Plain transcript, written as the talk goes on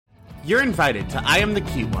You're invited to I Am the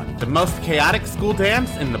Cute One, the most chaotic school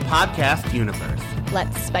dance in the podcast universe.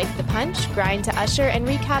 Let's spike the punch, grind to usher, and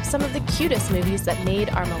recap some of the cutest movies that made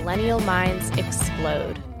our millennial minds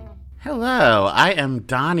explode. Hello, I am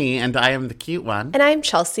Donnie, and I am the cute one. And I'm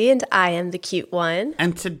Chelsea, and I am the cute one.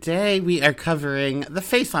 And today we are covering The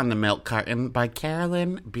Face on the Milk Carton by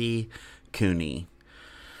Carolyn B. Cooney.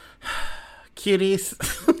 Cuties.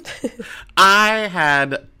 I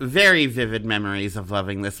had very vivid memories of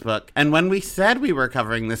loving this book. And when we said we were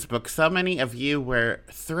covering this book, so many of you were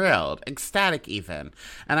thrilled, ecstatic even.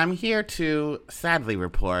 And I'm here to sadly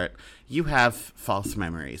report you have false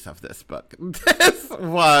memories of this book. This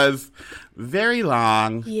was very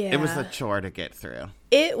long. Yeah. It was a chore to get through.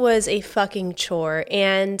 It was a fucking chore.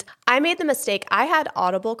 And I made the mistake. I had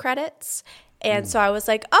Audible credits. And so I was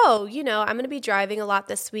like, oh, I'm going to be driving a lot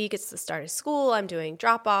this week. It's the start of school. I'm doing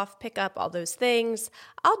drop off, pick up, all those things.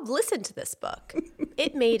 I'll listen to this book.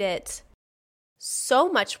 It made it so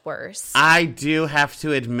much worse. I do have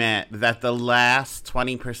to admit that the last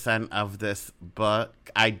 20% of this book,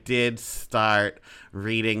 I did start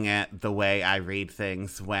reading it the way I read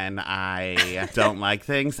things when I don't like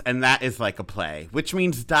things. And that is like a play, which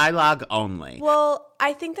means dialogue only. Well,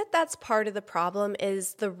 I think that that's part of the problem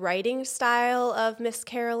is the writing style of Miss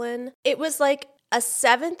Carolyn. It was like a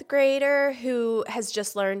 7th grader who has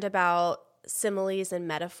just learned about similes and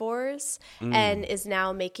metaphors and is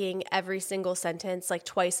now making every single sentence like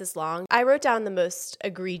twice as long. I wrote down the most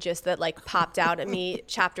egregious that like popped out at me.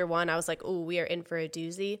 Chapter 1, I was like, ooh, we are in for a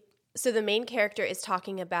doozy. So the main character is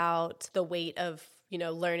talking about the weight of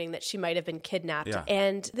learning that she might have been kidnapped. Yeah.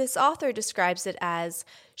 And this author describes it as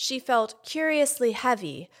she felt curiously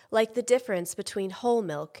heavy, like the difference between whole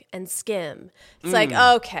milk and skim. It's like,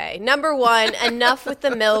 okay, number one, enough with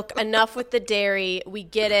the milk, enough with the dairy. We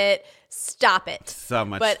get it. Stop it. So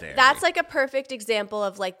much But dairy. That's like a perfect example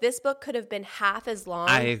of like this book could have been half as long.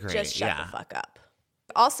 I agree. Just shut the fuck up.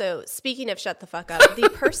 Also, speaking of shut the fuck up, the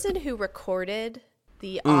person who recorded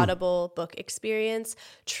the Audible book experience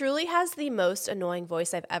truly has the most annoying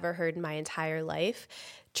voice I've ever heard in my entire life.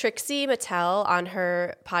 Trixie Mattel on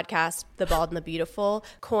her podcast, The Bald and the Beautiful,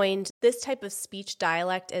 coined this type of speech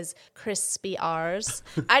dialect as crispy R's.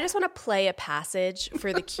 I just want to play a passage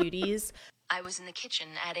for the cuties. I was in the kitchen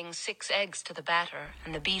adding 6 eggs to the batter,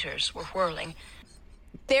 and the beaters were whirling.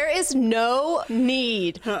 There is no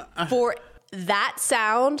need for that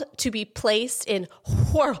sound to be placed in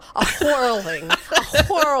whirling.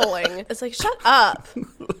 It's like, shut up.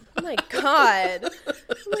 Oh my God.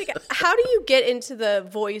 Like, how do you get into the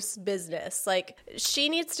voice business? Like, she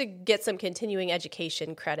needs to get some continuing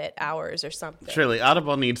education credit hours or something. Truly,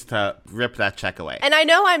 Audible needs to rip that check away. And I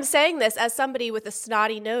know I'm saying this as somebody with a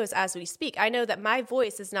snotty nose as we speak. I know that my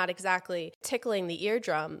voice is not exactly tickling the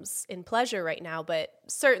eardrums in pleasure right now, but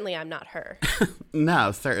certainly I'm not her.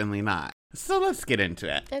 No, certainly not. So let's get into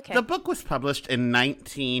it. Okay. The book was published in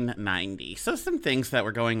 1990. So some things that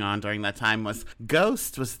were going on during that time was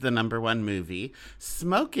Ghost was the #1 movie.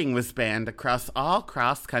 Smoking was banned across all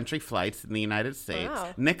cross-country flights in the United States.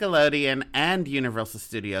 Wow. Nickelodeon and Universal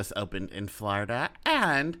Studios opened in Florida.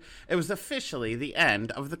 And it was officially the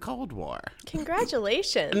end of the Cold War.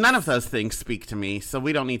 Congratulations. None of those things speak to me, so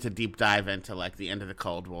we don't need to deep dive into like the end of the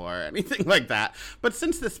Cold War or anything like that. But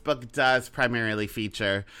since this book does primarily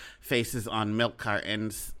feature faces on milk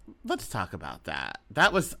cartons, let's talk about that.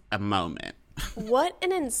 That was a moment. What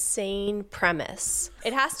an insane premise.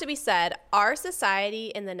 It has to be said, our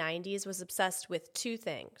society in the 90s was obsessed with 2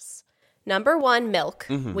 things. Number 1, milk.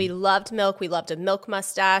 We loved milk. We loved a milk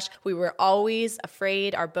mustache. We were always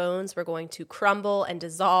afraid our bones were going to crumble and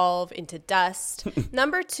dissolve into dust.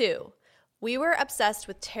 Number 2, we were obsessed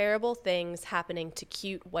with terrible things happening to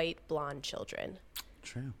cute, white, blonde children.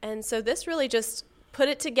 True. And so this really just put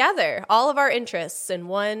it together, all of our interests in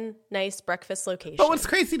one nice breakfast location. But what's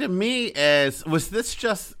crazy to me is, was this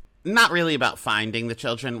just not really about finding the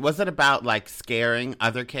children? Was it about like scaring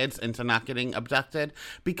other kids into not getting abducted?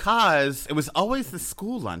 Because it was always the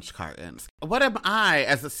school lunch cartons. What am I,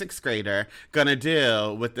 as a 6th grader, gonna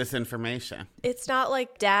do with this information? It's not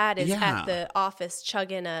like Dad is at the office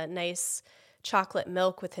chugging a nice chocolate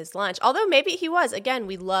milk with his lunch. Although maybe he was. Again,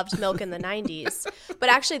 we loved milk in the 90s. But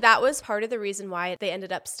actually, that was part of the reason why they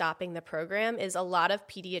ended up stopping the program is a lot of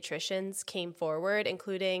pediatricians came forward,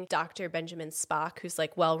 including Dr. Benjamin Spock, who's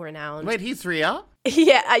like well-renowned. Wait, he's real?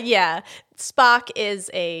 Yeah. Spock is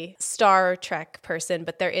a Star Trek person,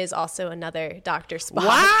 but there is also another Dr. Spock.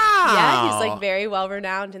 Wow. Yeah, he's like very well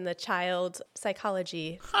renowned in the child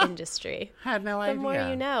psychology industry. Had no idea. The more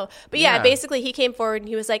you know. But yeah, basically he came forward and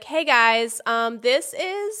he was like, hey guys, this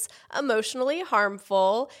is emotionally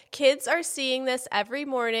harmful. Kids are seeing this every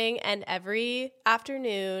morning and every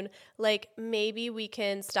afternoon. Like, maybe we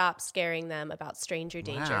can stop scaring them about stranger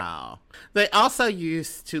danger. Wow. They also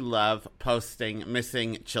used to love posting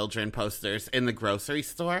missing children posters in the grocery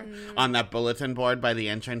store on that bulletin board by the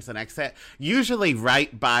entrance and exit, usually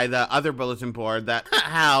right by the other bulletin board that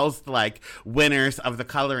housed like winners of the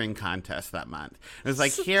coloring contest that month. It was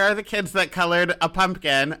like, here are the kids that colored a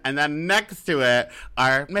pumpkin, and then next to it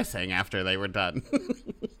are missing after they were done.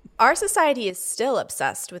 Our society is still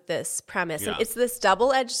obsessed with this premise. Yeah. And it's this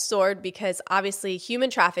double-edged sword because obviously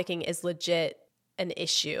human trafficking is legit an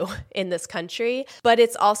issue in this country, but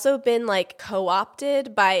it's also been like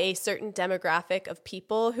co-opted by a certain demographic of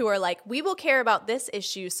people who are like, we will care about this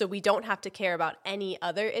issue so we don't have to care about any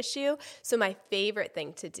other issue. So my favorite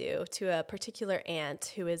thing to do to a particular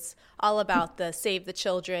aunt who is all about the save the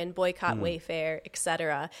children, boycott Wayfair,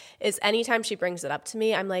 etc., is anytime she brings it up to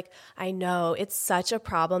me, I'm like, I know it's such a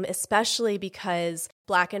problem, especially because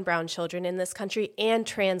Black and brown children in this country and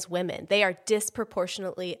trans women, they are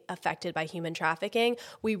disproportionately affected by human trafficking.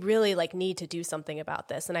 We really like need to do something about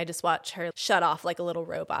this. And I just watch her shut off like a little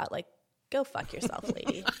robot, like, go fuck yourself,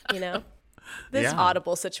 lady, you know? This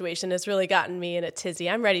Audible situation has really gotten me in a tizzy.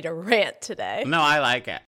 I'm ready to rant today. No, I like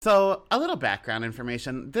it. So, a little background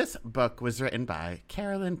information. This book was written by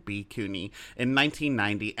Carolyn B. Cooney in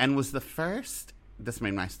 1990 and was the first, this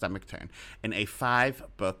made my stomach turn, in a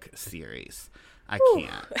 5-book series. I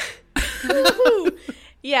can't.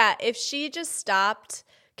 Yeah, if she just stopped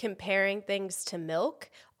comparing things to milk,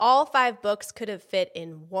 all 5 books could have fit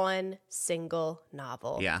in one single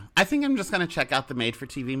novel. Yeah. I think I'm just going to check out the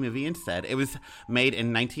made-for-TV movie instead. It was made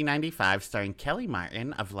in 1995, starring Kelly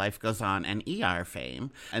Martin of Life Goes On and ER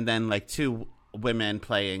fame, and then like 2 women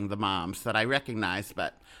playing the moms that I recognize,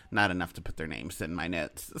 but not enough to put their names in my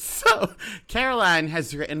notes. So Caroline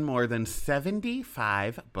has written more than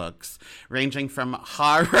 75 books, ranging from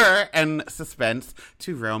horror and suspense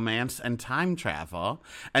to romance and time travel.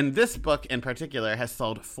 And this book in particular has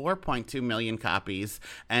sold 4.2 million copies,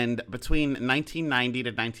 and between 1990 to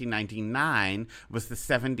 1999 was the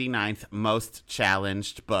 79th most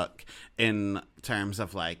challenged book in terms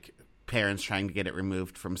of like parents trying to get it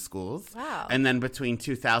removed from schools. Wow. And then between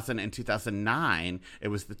 2000 and 2009, it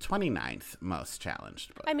was the 29th most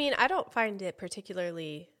challenged book. I mean, I don't find it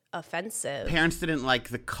particularly offensive. Parents didn't like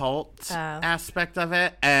the cult aspect of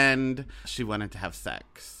it, and she wanted to have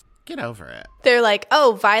sex. Get over it. They're like,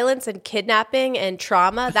 oh, violence and kidnapping and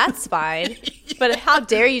trauma, that's fine. But how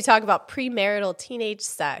dare you talk about premarital teenage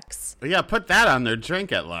sex? Yeah, put that on their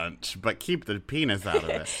drink at lunch, but keep the penis out of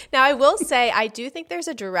it. Now, I will say, I do think there's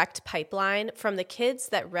a direct pipeline from the kids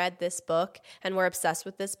that read this book and were obsessed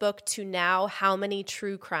with this book to now how many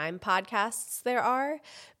true crime podcasts there are.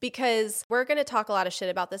 Because we're going to talk a lot of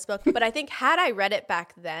shit about this book, but I think had I read it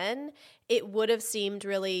back then, it would have seemed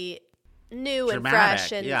really new and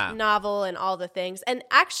fresh and novel and all the things. And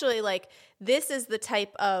actually, like, this is the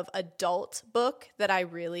type of adult book that I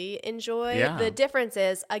really enjoy. Yeah. The difference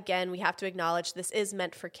is, again, we have to acknowledge this is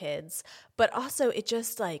meant for kids, but also it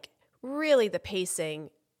just like really the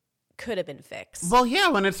pacing could have been fixed. Well, yeah,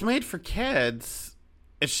 when it's made for kids,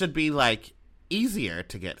 it should be like easier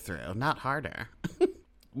to get through, not harder.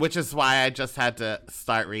 Which is why I just had to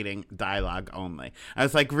start reading dialogue only. I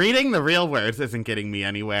was like, reading the real words isn't getting me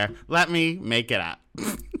anywhere. Let me make it up.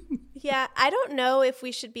 Yeah, I don't know if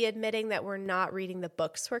we should be admitting that we're not reading the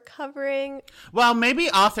books we're covering. Well, maybe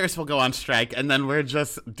authors will go on strike, and then we're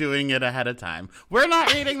just doing it ahead of time. We're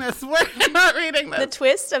not reading this. We're not reading this. The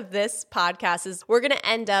twist of this podcast is we're going to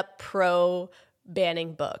end up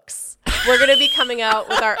banning books. We're going to be coming out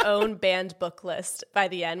with our own banned book list by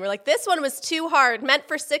the end. We're like, this one was too hard, meant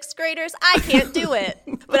for 6th graders. I can't do it.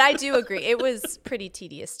 But I do agree. It was pretty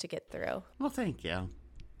tedious to get through. Well, thank you.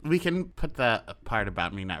 We can put the part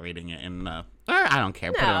about me not reading it in the... Or I don't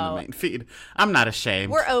care. Put it on the main feed. I'm not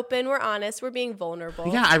ashamed. We're open. We're honest. We're being vulnerable.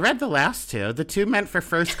 Yeah, I read the last 2. The 2 meant for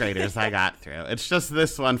 1st graders I got through. It's just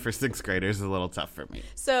this one for 6th graders is a little tough for me.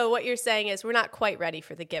 So what you're saying is we're not quite ready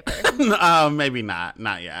for The Giver. Oh, maybe not.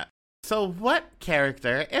 Not yet. So what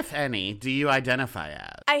character, if any, do you identify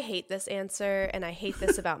as? I hate this answer, and I hate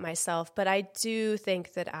this about myself, but I do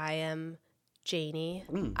think that I am Janie.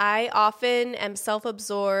 I often am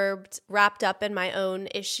self-absorbed, wrapped up in my own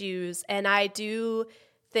issues, and I do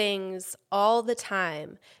things all the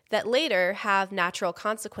time that later have natural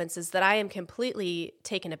consequences that I am completely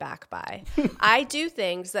taken aback by. I do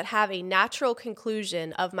things that have a natural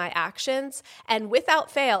conclusion of my actions, and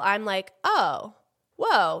without fail, I'm like, oh,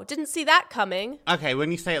 whoa, didn't see that coming. Okay,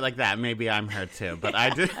 when you say it like that, maybe I'm her too, but I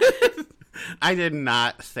did I did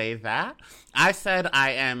not say that. I said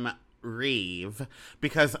I am Reeve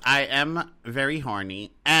because I am very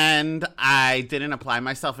horny and I didn't apply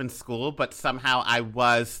myself in school, but somehow I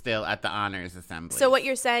was still at the honors assembly. So what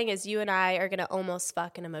you're saying is you and I are going to almost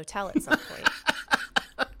fuck in a motel at some point.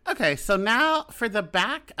 Okay, so now for the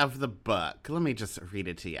back of the book. Let me just read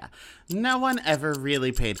it to you. No one ever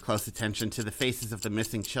really paid close attention to the faces of the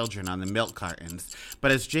missing children on the milk cartons,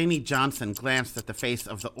 but as Janie Johnson glanced at the face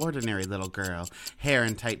of the ordinary little girl, hair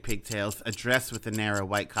in tight pigtails, a dress with a narrow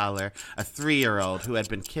white collar, a 3-year-old who had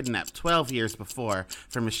been kidnapped 12 years before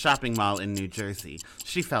from a shopping mall in New Jersey,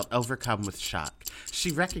 she felt overcome with shock.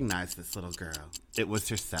 She recognized this little girl. It was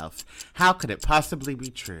herself. How could it possibly be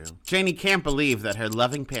true? Janie can't believe that her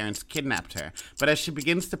loving parents kidnapped her, but as she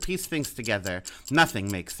begins to piece things together,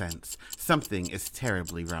 nothing makes sense. Something is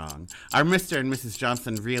terribly wrong. Are Mr. and Mrs.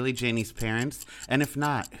 Johnson really Janie's parents? And if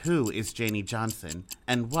not, who is Janie Johnson?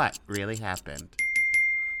 And what really happened?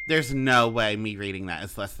 There's no way me reading that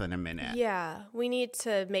is less than a minute. Yeah, we need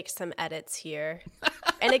to make some edits here.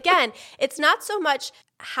 And again, it's not so much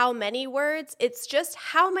how many words, it's just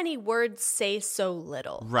how many words say so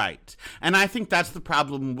little. Right. And I think that's the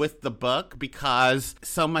problem with the book because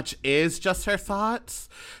so much is just her thoughts.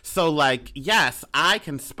 So, like, yes, I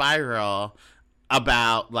can spiral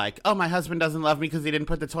about, like, oh, my husband doesn't love me because he didn't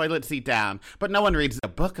put the toilet seat down. But no one reads a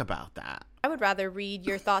book about that. I would rather read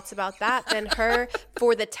your thoughts about that than her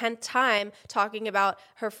for the 10th time talking about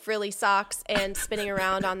her frilly socks and spinning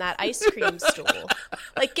around on that ice cream stool.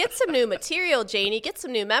 Like, get some new material, Janie. Get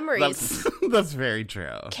some new memories. That's very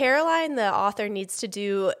true. Caroline, the author, needs to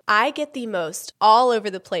do, I get the most all over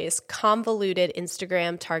the place convoluted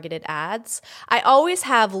Instagram targeted ads. I always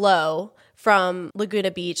have Lo from Laguna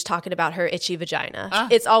Beach talking about her itchy vagina.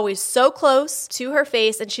 It's always so close to her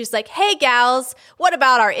face, and she's like, hey, gals, what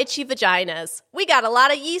about our itchy vaginas? We got a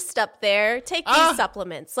lot of yeast up there. Take these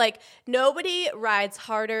supplements. Like, nobody rides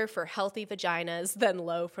harder for healthy vaginas than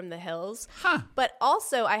Lo from the Hills. But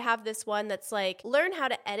also, I have this one that's like, learn how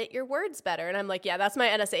to edit your words better. And I'm like, yeah, that's my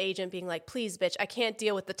NSA agent being like, please, bitch, I can't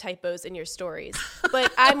deal with the typos in your stories.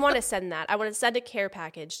 But I want to send that. I want to send a care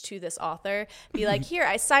package to this author. Be like, here,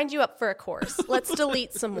 I signed you up for a course. Let's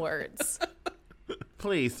delete some words.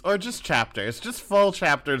 Please. Or just chapters. Just full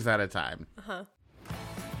chapters at a time.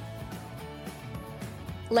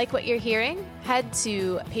 Like what you're hearing? Head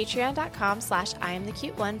to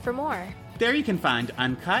patreon.com/IamTheCuteOne for more. There you can find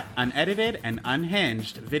uncut, unedited, and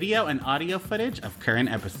unhinged video and audio footage of current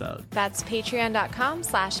episodes. That's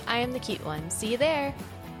patreon.com/IamTheCuteOne. See you there.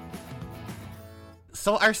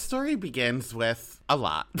 So our story begins with a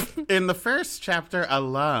lot. In the first chapter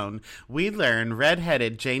alone, we learn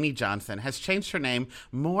redheaded Janie Johnson has changed her name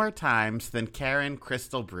more times than Karen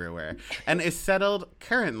Crystal Brewer and is settled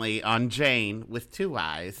currently on Jane with 2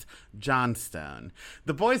 Y's, Johnstone.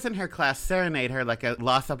 The boys in her class serenade her like a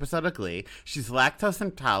lost episode of Glee. She's lactose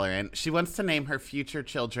intolerant. She wants to name her future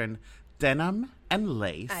children Denim and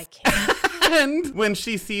Lace. I can't. And when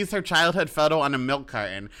she sees her childhood photo on a milk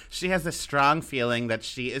carton, she has a strong feeling that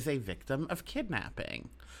she is a victim of kidnapping.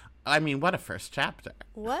 I mean, what a first chapter.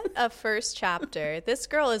 What a first chapter. This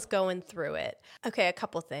girl is going through it. Okay, a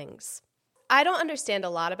couple things. I don't understand a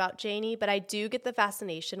lot about Janie, but I do get the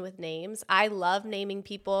fascination with names. I love naming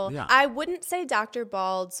people. Yeah. I wouldn't say Dr.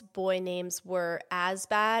 Bald's boy names were as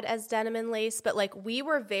bad as Denim and Lace, but like we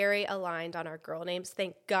were very aligned on our girl names.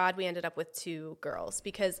 Thank God we ended up with 2 girls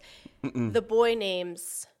because the boy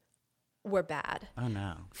names were bad. Oh,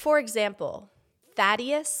 no. For example,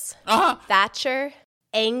 Thaddeus, Thatcher,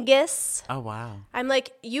 Angus. Oh, wow. I'm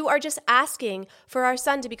like, you are just asking for our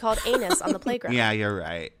son to be called Anus on the playground. Yeah, you're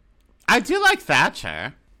right. I do like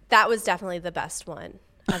Thatcher. That was definitely the best one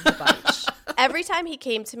of the bunch. Every time he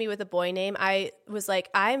came to me with a boy name, I was like,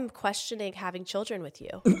 I'm questioning having children with you.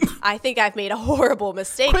 I think I've made a horrible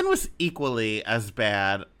mistake. Quinn was equally as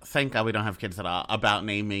bad, thank God we don't have kids at all, about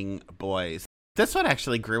naming boys. This one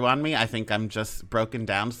actually grew on me. I think I'm just broken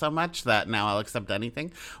down so much that now I'll accept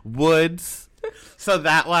anything. Woods. So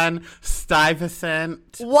that one,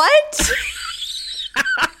 Stuyvesant. What?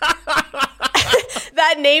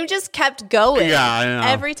 That name just kept going. Yeah, I know.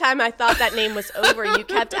 Every time I thought that name was over, you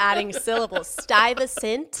kept adding syllables.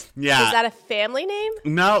 Stuyvesant? Yeah. Is that a family name?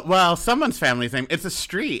 No, well, someone's family's name. It's a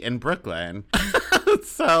street in Brooklyn.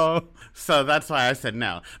 So So that's why I said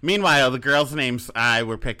no. Meanwhile, the girls' names I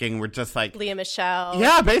were picking were just like Leah Michelle.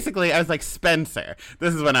 Yeah, basically, I was like Spencer.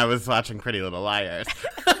 This is when I was watching Pretty Little Liars.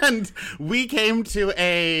 And we came to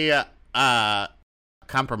a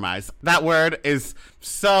compromise. That word is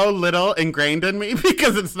so little ingrained in me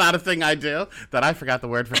because it's not a thing I do that I forgot the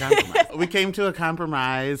word for compromise. We came to a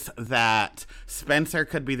compromise that Spencer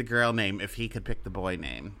could be the girl name if he could pick the boy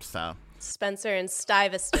name. So Spencer and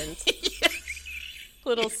Stuyvesant.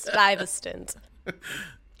 Little Stuyvesant.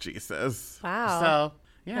 Jesus. Wow. So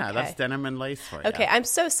yeah, Okay. that's denim and lace for you. Okay, I'm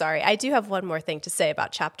so sorry. I do have one more thing to say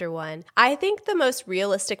about chapter 1. I think the most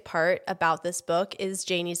realistic part about this book is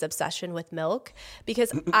Janie's obsession with milk,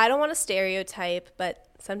 because I don't want to stereotype, but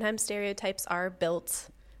sometimes stereotypes are built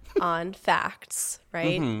on facts,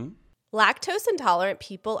 right? Lactose intolerant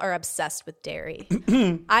people are obsessed with dairy.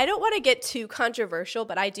 I don't want to get too controversial,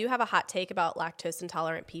 but I do have a hot take about lactose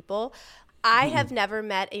intolerant people. I have never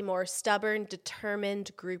met a more stubborn, determined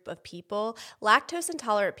group of people. Lactose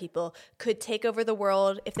intolerant people could take over the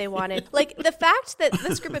world if they wanted. Like, the fact that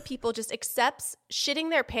this group of people just accepts shitting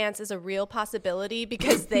their pants is a real possibility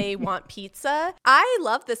because they want pizza. I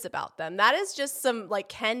love this about them. That is just some like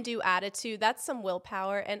can-do attitude. That's some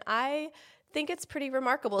willpower. And I think it's pretty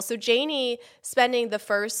remarkable. So Janie spending the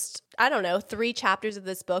first, 3 chapters of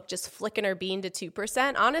this book just flicking her bean to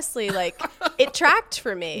 2%, honestly, like, it tracked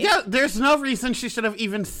for me. Yeah, there's no reason she should have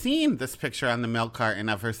even seen this picture on the milk carton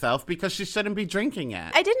of herself because she shouldn't be drinking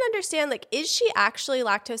it. I didn't understand, like, is she actually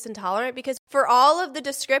lactose intolerant? Because for all of the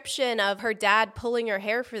description of her dad pulling her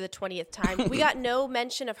hair for the 20th time, we got no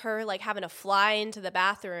mention of her, like, having to fly into the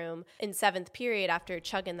bathroom in 7th period after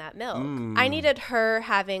chugging that milk. I needed her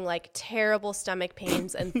having, like, terrible stomach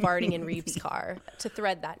pains and farting in Reeves' car to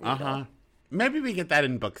thread that needle. Maybe we get that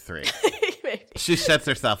in book 3. Maybe. She shits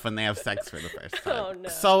herself when they have sex for the first time. Oh, no.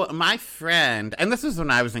 So my friend, and this was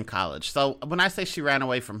when I was in college. So when I say she ran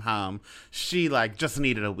away from home, she like just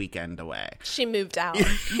needed a weekend away. She moved out.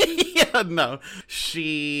 Yeah, no.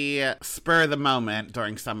 She, spur of the moment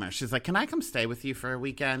during summer, she's like, can I come stay with you for a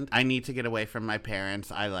weekend? I need to get away from my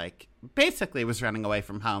parents. I like basically was running away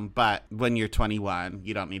from home, but when you're 21,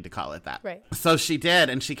 you don't need to call it that. Right. So she did,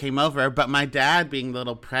 and she came over, but my dad, being the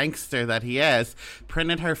little prankster that he is,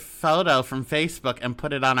 printed her photo from Facebook and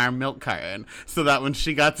put it on our milk carton so that when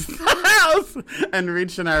she got to the house and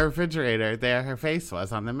reached in our refrigerator, there her face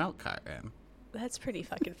was on the milk carton. That's pretty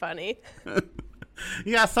fucking funny.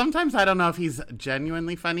 Yeah, sometimes I don't know if he's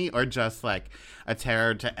genuinely funny or just like a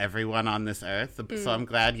terror to everyone on this earth. So I'm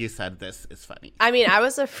glad you said this is funny. I mean, I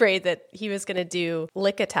was afraid that he was going to do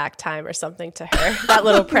lick attack time or something to her, that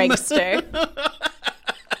little prankster.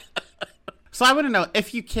 So I want to know,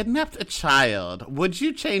 if you kidnapped a child, would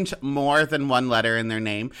you change more than one letter in their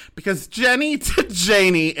name? Because Jenny to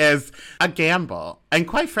Janie is a gamble. And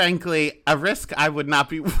quite frankly, a risk I would not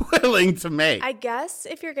be willing to make. I guess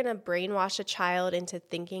if you're going to brainwash a child into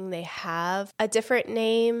thinking they have a different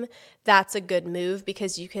name, that's a good move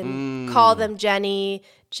because you can call them Jenny,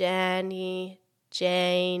 Janie,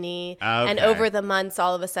 Janie. Okay. And over the months,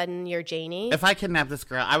 all of a sudden, you're Janie. If I kidnapped this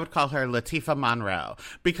girl, I would call her Latifah Monroe.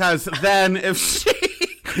 Because then if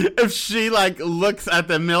she like looks at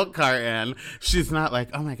the milk carton, she's not like,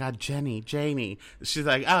 oh my God, Janie. She's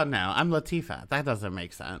like, oh no, I'm Latifah. That doesn't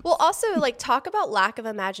make sense. Well, also, like, talk about lack of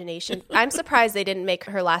imagination. I'm surprised they didn't make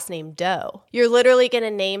her last name Doe. You're literally going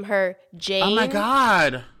to name her Jane. Oh my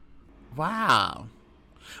God. Wow.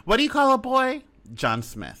 What do you call a boy? John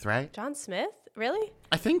Smith, right? John Smith? Really?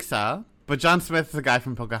 I think so. But John Smith's the guy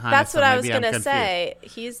from Pocahontas. That's what so I was maybe going to say.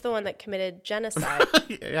 He's the one that committed genocide.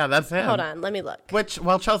 Yeah, that's him. Hold on, let me look. Which,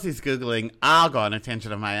 while Chelsea's Googling, I'll go on a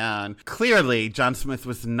tangent of my own. Clearly, John Smith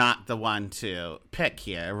was not the one to pick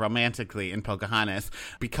here romantically in Pocahontas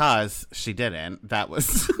because she didn't. That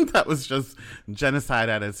was that was just genocide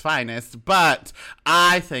at its finest. But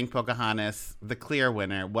I think Pocahontas, the clear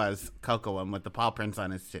winner, was Cocoam with the paw prints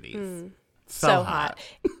on his titties. So hot.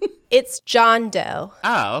 It's John Doe.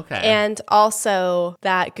 Oh, okay. And also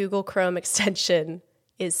that Google Chrome extension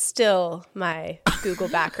is still my Google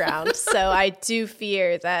background. So I do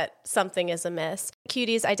fear that something is amiss.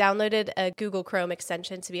 Cuties, I downloaded a Google Chrome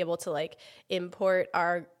extension to be able to like import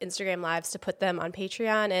our Instagram lives to put them on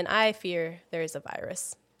Patreon. And I fear there is a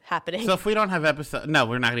virus happening. So if we don't have episode, no,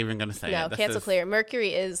 we're not even going to say it. No, cancel clear.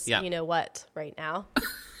 Mercury is, yeah. You know what, right now.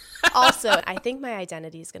 Also, I think my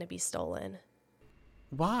identity is going to be stolen.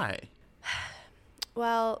 Why?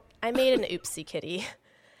 Well, I made an oopsie kitty.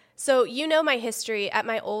 So you know my history. At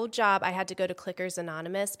my old job, I had to go to Clickers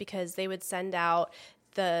Anonymous because they would send out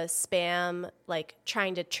the spam, like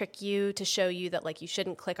trying to trick you to show you that like you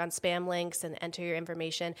shouldn't click on spam links and enter your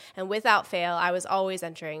information. And without fail, I was always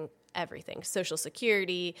entering everything, Social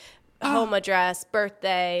Security, home address,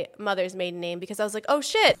 birthday, mother's maiden name, because I was like, oh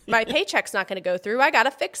shit, my paycheck's not going to go through. I got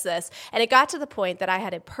to fix this. And it got to the point that I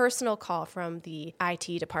had a personal call from the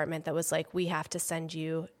IT department that was like, we have to send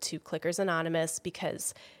you to Clickers Anonymous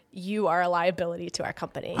because you are a liability to our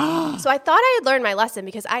company. So I thought I had learned my lesson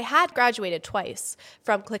because I had graduated twice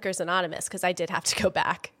from Clickers Anonymous because I did have to go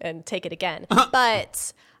back and take it again.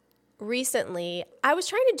 But recently, I was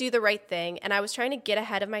trying to do the right thing, and I was trying to get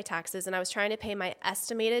ahead of my taxes, and I was trying to pay my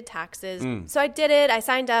estimated taxes. So I did it. I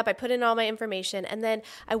signed up. I put in all my information, and then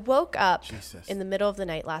I woke up in the middle of the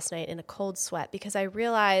night last night in a cold sweat because I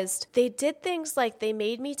realized they did things like they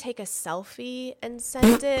made me take a selfie and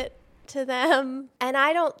send it to them, and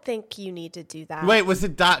I don't think you need to do that. Wait, was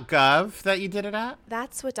it .gov that you did it at?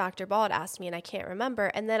 That's what Dr. Bald asked me, and I can't remember.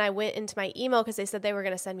 And then I went into my email because they said they were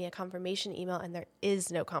going to send me a confirmation email, and there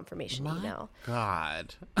is no confirmation email.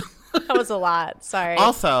 God. That was a lot. Sorry.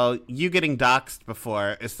 Also, you getting doxxed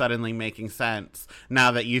before is suddenly making sense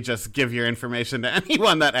now that you just give your information to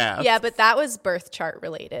anyone that asks. Yeah, but that was birth chart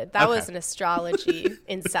related. That was an astrology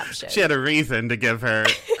inception. She had a reason to give her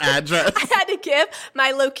address. I had to give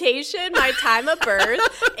my location, my time of birth,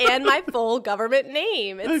 and my full government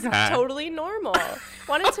name. It's totally normal.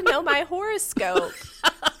 Wanted to know my horoscope.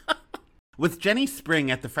 With Jenny Spring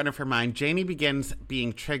at the front of her mind, Janie begins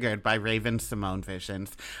being triggered by Raven Simone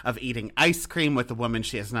visions of eating ice cream with a woman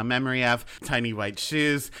she has no memory of, tiny white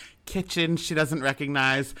shoes, kitchen she doesn't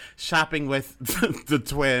recognize, shopping with the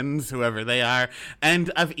twins, whoever they are, and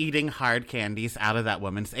of eating hard candies out of that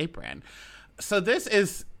woman's apron. So this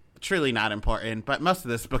is truly not important, but most of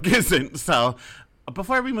this book isn't. So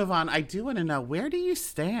before we move on, I do want to know, where do you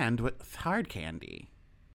stand with hard candy?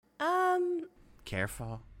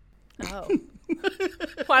 Careful. Oh.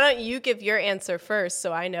 Why don't you give your answer first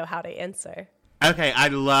so I know how to answer? Okay, I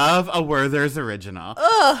love a Werther's Original.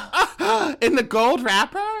 Ugh. In the gold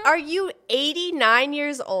wrapper? Are you 89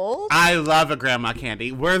 years old? I love a grandma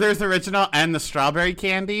candy. Werther's Original and the strawberry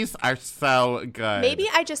candies are so good. Maybe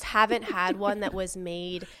I just haven't had one that was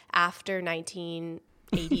made after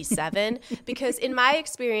 1987 because in my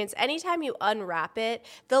experience, anytime you unwrap it,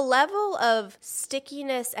 the level of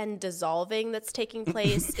stickiness and dissolving that's taking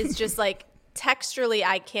place is just like texturally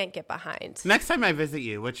I can't get behind. Next time I visit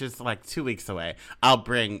you, which is like 2 weeks away, I'll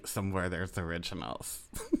bring some Werther's Originals.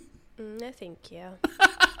 No, thank you.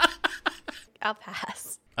 I'll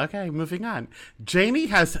pass. Okay, moving on. Janie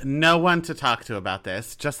has no one to talk to about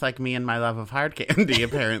this, just like me and my love of hard candy,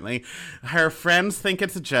 apparently. Her friends think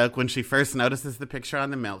it's a joke when she first notices the picture on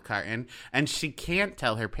the milk carton, and she can't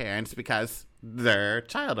tell her parents because they're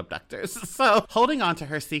child abductors. So holding on to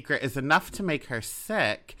her secret is enough to make her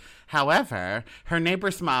sick. However, her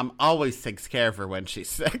neighbor's mom always takes care of her when she's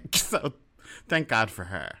sick, so thank God for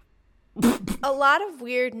her. A lot of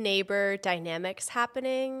weird neighbor dynamics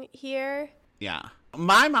happening here. Yeah.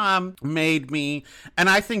 My mom made me, and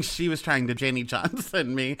I think she was trying to Janie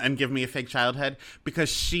Johnson me and give me a fake childhood because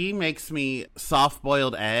she makes me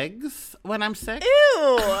soft-boiled eggs when I'm sick.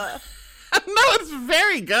 Ew! No, it's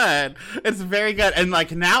very good. It's very good. And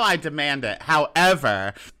like now I demand it.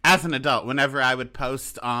 However, as an adult, whenever I would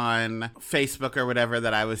post on Facebook or whatever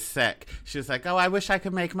that I was sick, she was like, oh, I wish I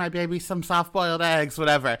could make my baby some soft-boiled eggs,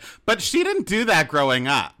 whatever. But she didn't do that growing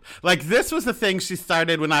up. Like this was a thing she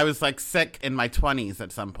started when I was like sick in my 20s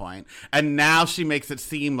at some point. And now she makes it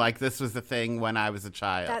seem like this was a thing when I was a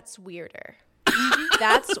child. That's weirder.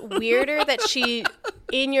 That's weirder that she,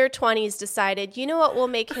 in your 20s, decided, you know what will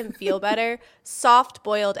make him feel better?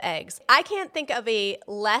 Soft-boiled eggs. I can't think of a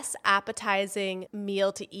less appetizing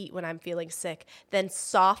meal to eat when I'm feeling sick than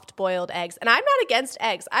soft-boiled eggs. And I'm not against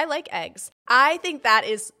eggs. I like eggs. I think that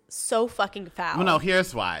is so fucking foul. Well, no,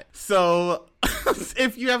 here's why. So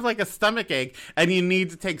if you have like a stomach ache and you need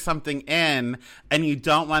to take something in and you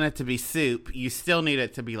don't want it to be soup, you still need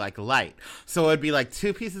it to be like light. So it would be like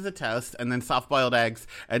 2 pieces of toast and then soft-boiled eggs,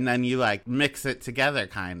 and then you like mix it together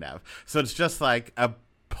kind of. So it's just like a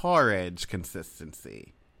porridge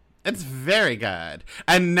consistency. It's very good.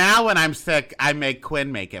 And now when I'm sick, I make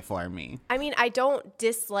Quinn make it for me. I mean, I don't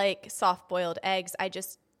dislike soft-boiled eggs. I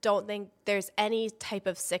just don't think there's any type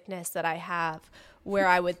of sickness that I have where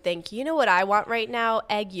I would think, you know what I want right now?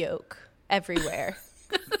 Egg yolk everywhere.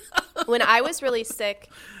 When I was really sick,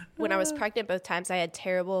 when I was pregnant both times, I had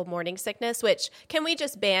terrible morning sickness, which can we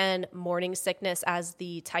just ban morning sickness as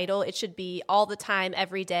the title? It should be all the time,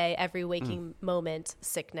 every day, every waking moment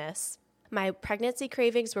sickness. My pregnancy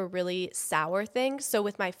cravings were really sour things. So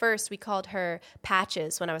with my first, we called her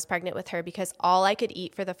Patches when I was pregnant with her because all I could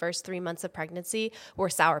eat for the first 3 months of pregnancy were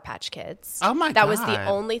Sour Patch Kids. Oh my God. That was the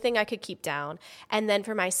only thing I could keep down. And then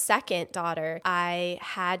for my second daughter, I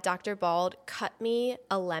had Dr. Bald cut me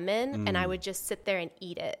a lemon and I would just sit there and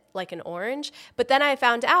eat it like an orange. But then I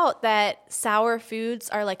found out that sour foods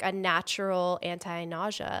are like a natural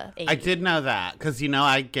anti-nausea aid. I did know that because,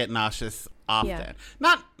 I get nauseous often. Yeah.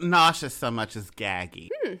 Not nauseous so much as gaggy.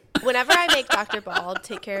 Whenever I make Dr. Bald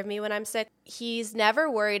take care of me when I'm sick, he's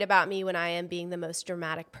never worried about me when I am being the most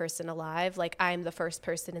dramatic person alive. Like I'm the first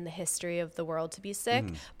person in the history of the world to be sick.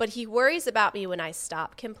 But he worries about me when I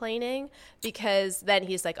stop complaining because then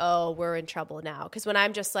he's like, oh, we're in trouble now. Because when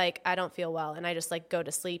I'm just like, I don't feel well and I just like go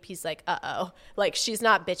to sleep, he's like, uh-oh. Like she's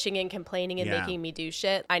not bitching and complaining and making me do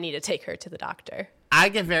shit. I need to take her to the doctor. I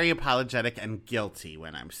get very apologetic and guilty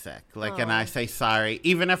when I'm sick. And I say sorry.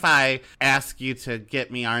 Even if I ask you to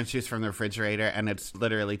get me orange juice from the refrigerator and it's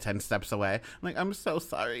literally 10 steps away. I'm like, I'm so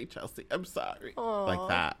sorry, Chelsea. I'm sorry. Aww. Like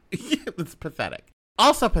that. It's pathetic.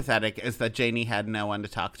 Also pathetic is that Janie had no one to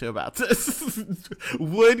talk to about this.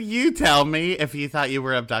 Would you tell me if you thought you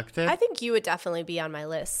were abducted? I think you would definitely be on my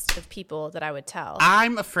list of people that I would tell.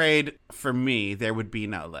 I'm afraid for me, there would be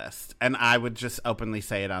no list. And I would just openly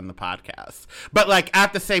say it on the podcast. But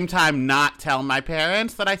at the same time, not tell my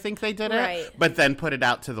parents that I think they did it. But then put it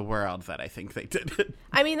out to the world that I think they did it.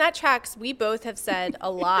 I mean, that tracks. We both have said a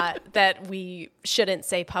lot that we shouldn't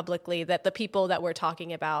say publicly that the people that we're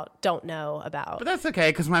talking about don't know about. But that's okay,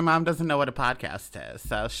 because my mom doesn't know what a podcast is,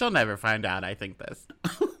 so she'll never find out I think this.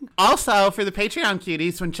 Also, for the Patreon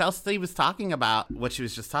cuties, when Chelsea was talking about what she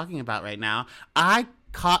was just talking about right now, I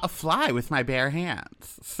caught a fly with my bare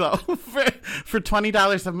hands. So for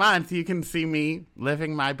 $20 a month, you can see me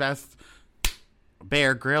living my best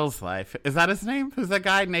Bear Grylls life. Is that his name? Who's that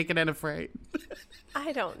guy, Naked and Afraid?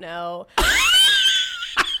 I don't know.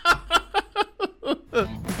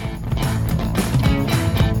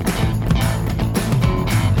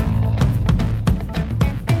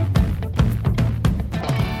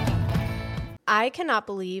 I cannot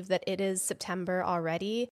believe that it is September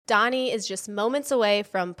already. Donnie is just moments away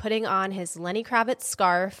from putting on his Lenny Kravitz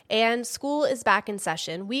scarf, and school is back in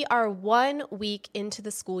session. We are 1 week into the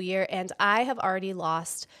school year, and I have already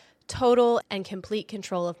lost total and complete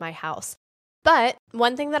control of my house. But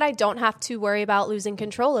one thing that I don't have to worry about losing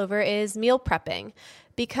control over is meal prepping.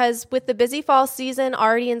 Because with the busy fall season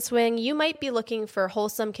already in swing, you might be looking for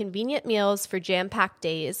wholesome, convenient meals for jam-packed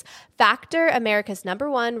days. Factor, America's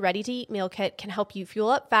 #1 ready-to-eat meal kit, can help you fuel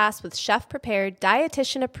up fast with chef-prepared,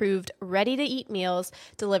 dietitian-approved, ready-to-eat meals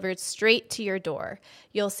delivered straight to your door.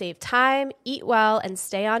 You'll save time, eat well, and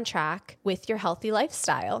stay on track with your healthy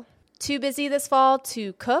lifestyle. Too busy this fall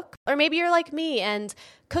to cook? Or maybe you're like me and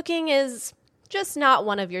cooking is just not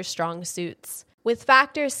one of your strong suits. With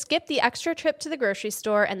Factor, skip the extra trip to the grocery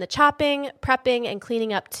store and the chopping, prepping, and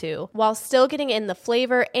cleaning up too, while still getting in the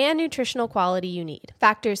flavor and nutritional quality you need.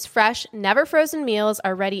 Factor's fresh, never frozen meals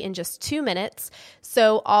are ready in just 2 minutes,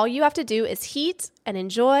 so all you have to do is heat and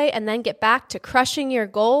enjoy and then get back to crushing your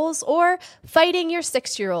goals or fighting your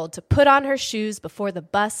 6-year-old to put on her shoes before the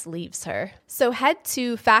bus leaves her. So head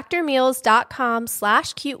to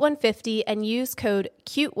factormeals.com/cute150 and use code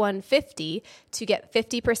cute150 to get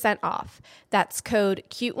 50% off. That's code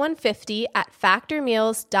cute150 at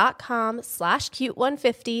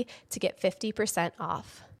factormeals.com/cute150 to get 50%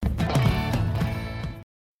 off.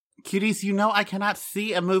 Cuties, I cannot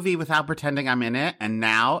see a movie without pretending I'm in it, and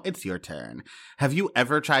now it's your turn. Have you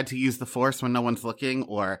ever tried to use the Force when no one's looking,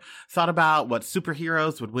 or thought about what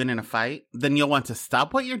superheroes would win in a fight? Then you'll want to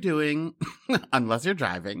stop what you're doing, unless you're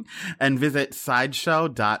driving, and visit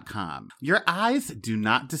Sideshow.com. Your eyes do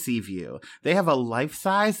not deceive you. They have a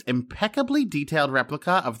life-size, impeccably detailed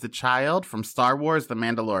replica of the child from Star Wars The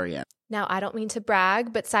Mandalorian. Now, I don't mean to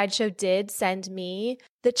brag, but Sideshow did send me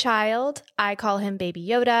the child. I call him Baby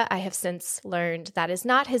Yoda. I have since learned that is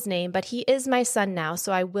not his name, but he is my son now,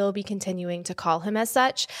 so I will be continuing to call him as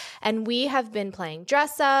such. And we have been playing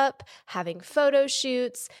dress up, having photo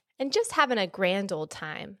shoots, and just having a grand old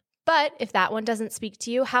time. But if that one doesn't speak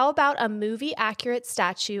to you, how about a movie-accurate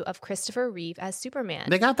statue of Christopher Reeve as Superman?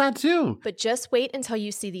 They got that too. But just wait until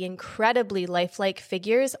you see the incredibly lifelike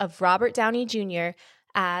figures of Robert Downey Jr.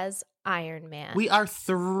 as Iron Man. We are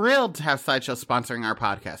thrilled to have Sideshow sponsoring our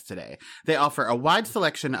podcast today. They offer a wide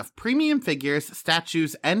selection of premium figures,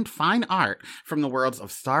 statues, and fine art from the worlds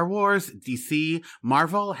of Star Wars, DC,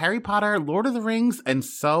 Marvel, Harry Potter, Lord of the Rings, and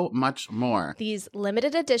so much more. These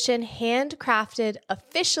limited edition, handcrafted,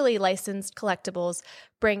 officially licensed collectibles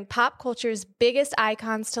bring pop culture's biggest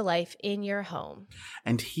icons to life in your home.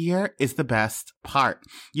 And here is the best part.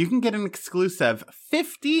 You can get an exclusive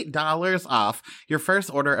 $50 off your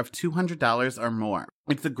first order of $200 or more.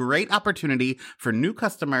 It's a great opportunity for new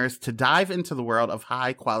customers to dive into the world of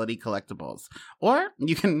high-quality collectibles. Or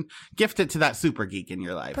you can gift it to that super geek in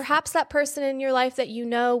your life. Perhaps that person in your life that you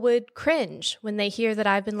know would cringe when they hear that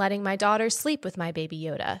I've been letting my daughter sleep with my Baby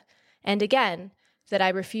Yoda. And again, that I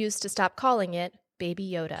refuse to stop calling it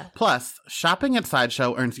Baby Yoda. Plus, shopping at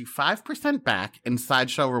Sideshow earns you 5% back in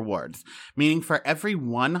Sideshow rewards, meaning for every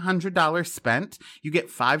 $100 spent, you get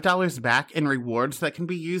 $5 back in rewards that can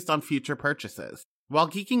be used on future purchases. While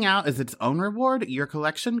geeking out is its own reward, your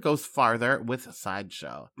collection goes farther with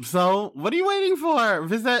Sideshow. So, what are you waiting for?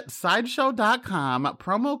 Visit sideshow.com,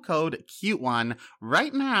 promo code CUTE1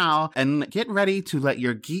 right now, and get ready to let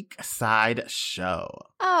your geek side show.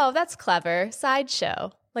 Oh, that's clever.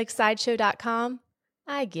 Sideshow. Like sideshow.com?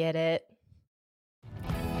 I get it.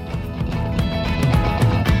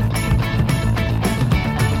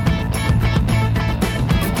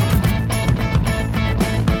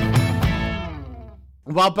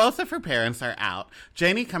 While both of her parents are out,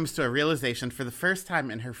 Janie comes to a realization for the first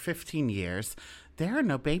time in her 15 years. There are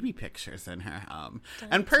no baby pictures in her home.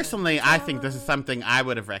 And personally, I think this is something I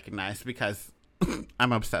would have recognized because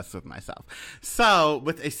I'm obsessed with myself. So,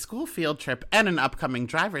 with a school field trip and an upcoming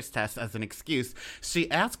driver's test as an excuse, she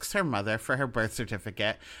asks her mother for her birth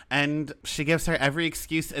certificate, and she gives her every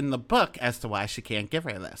excuse in the book as to why she can't give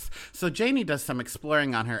her this. So Janie does some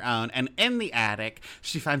exploring on her own, and in the attic,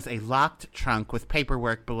 she finds a locked trunk with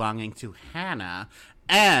paperwork belonging to Hannah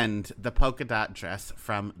and the polka dot dress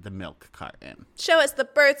from the milk carton. Show us the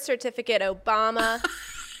birth certificate, Obama.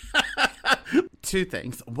 Two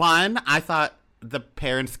things. One, I thought the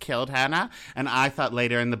parents killed Hannah, and I thought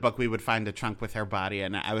later in the book we would find a trunk with her body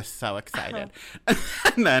in it. I was so excited.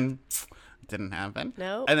 And then it didn't happen.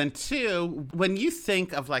 No. And then two, when you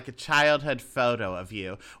think of like a childhood photo of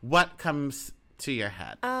you, what comes to your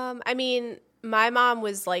head? I mean, my mom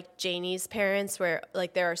was like Janie's parents, where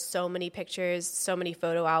like there are so many pictures, so many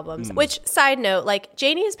photo albums, which, side note, like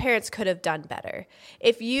Janie's parents could have done better.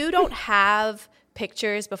 If you don't have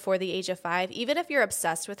pictures before the age of 5, even if you're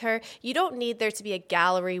obsessed with her, you don't need there to be a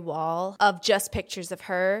gallery wall of just pictures of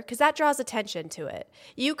her, because that draws attention to it.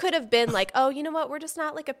 You could have been like, oh, you know what? We're just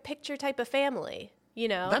not like a picture type of family, you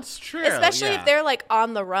know? That's true. Especially yeah. if they're like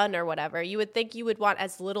on the run or whatever. You would think you would want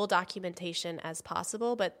as little documentation as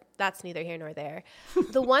possible, but that's neither here nor there.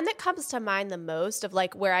 The one that comes to mind the most of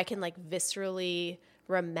like where I can like viscerally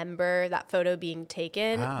remember that photo being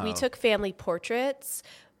taken, we took family portraits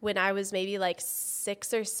when I was maybe like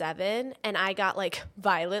 6 or 7, and I got like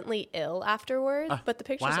violently ill afterward, but the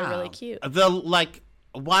pictures are really cute. The like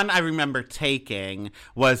one I remember taking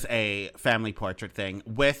was a family portrait thing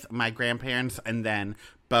with my grandparents and then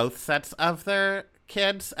both sets of their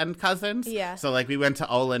kids and cousins. Yeah. So like we went to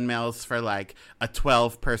Olin Mills for like a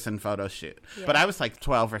 12-person photo shoot. Yeah. But I was like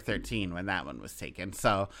 12 or 13 when that one was taken.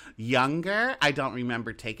 So younger, I don't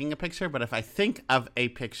remember taking a picture, but if I think of a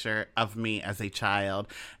picture of me as a child,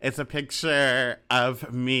 it's a picture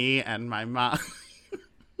of me and my mom.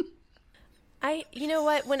 You know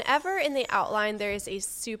what? Whenever in the outline there is a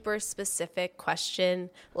super specific question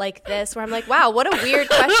like this, where I'm like, wow, what a weird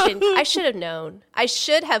question. I should have known. I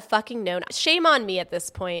should have fucking known. Shame on me at this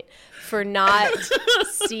point for not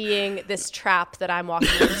seeing this trap that I'm walking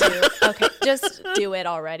into. Okay, just do it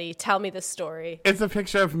already. Tell me the story. It's a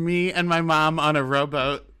picture of me and my mom on a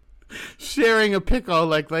rowboat sharing a pickle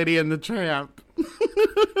like Lady and the Tramp.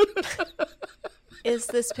 Is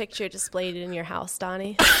this picture displayed in your house,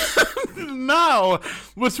 Donnie? No,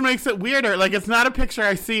 which makes it weirder. Like, it's not a picture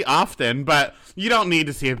I see often, but you don't need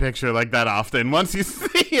to see a picture like that often. Once you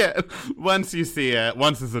see it, once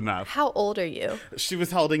is enough. How old are you? She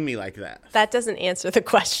was holding me like that. That doesn't answer the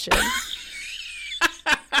question.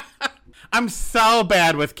 I'm so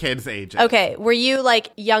bad with kids' ages. Okay, were you,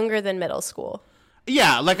 like, younger than middle school?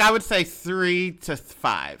 Yeah, like, I would say 3 to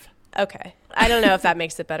 5. Okay. I don't know if that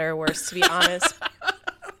makes it better or worse, to be honest.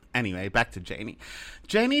 Anyway, back to Janie.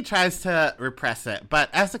 Janie tries to repress it, but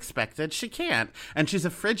as expected, she can't. And she's a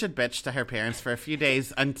frigid bitch to her parents for a few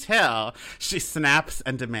days until she snaps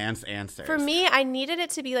and demands answers. For me, I needed it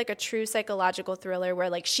to be like a true psychological thriller where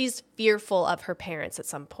like she's fearful of her parents at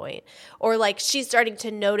some point. Or like she's starting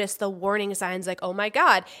to notice the warning signs like, oh my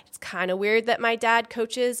God, it's kind of weird that my dad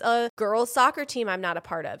coaches a girls' soccer team I'm not a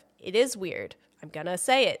part of. It is weird. I'm going to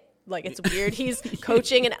say it. Like, it's weird he's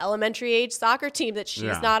coaching an elementary age soccer team that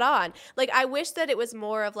she's not on. Like, I wish that it was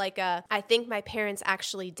more of like I think my parents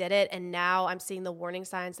actually did it, and now I'm seeing the warning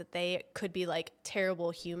signs that they could be like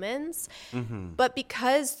terrible humans. Mm-hmm. But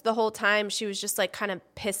because the whole time she was just like kind of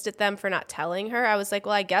pissed at them for not telling her, I was like,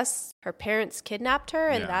 well, I guess her parents kidnapped her,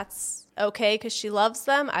 and that's okay because she loves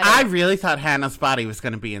them. I really thought Hannah's body was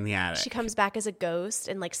going to be in the attic. She comes back as a ghost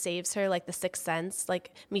and like saves her, like the Sixth Sense,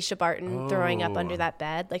 like Misha Barton throwing up under that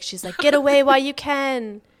bed. Like she's like, get away while you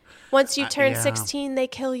can. Once you turn 16, they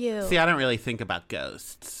kill you. See, I don't really think about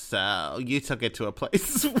ghosts, so you took it to a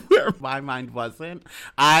place where my mind wasn't.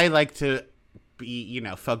 I like to be,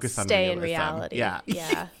 focus on stay realism. in reality. Yeah.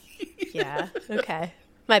 Yeah. Okay.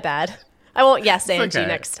 My bad. I won't Angie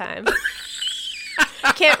next time.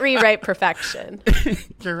 Can't rewrite perfection.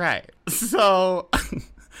 You're right. So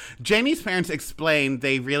Janie's parents explained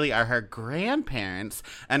they really are her grandparents,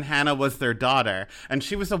 and Hannah was their daughter. And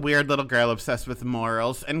she was a weird little girl obsessed with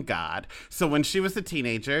morals and God. So when she was a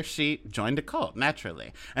teenager, she joined a cult,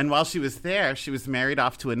 naturally. And while she was there, she was married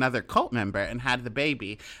off to another cult member and had the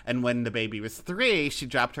baby. And when the baby was 3, she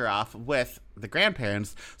dropped her off with the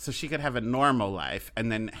grandparents so she could have a normal life.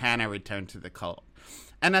 And then Hannah returned to the cult.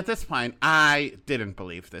 And at this point, I didn't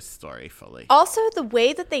believe this story fully. Also, the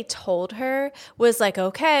way that they told her was like,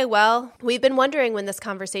 okay, well, we've been wondering when this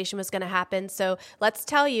conversation was going to happen, so let's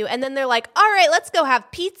tell you. And then they're like, all right, let's go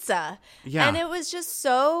have pizza. Yeah. And it was just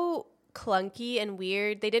so clunky and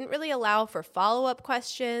weird. They didn't really allow for follow-up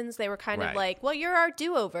questions. They were kind of like, well, you're our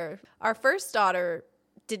do-over. Our first daughter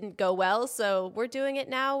didn't go well, so we're doing it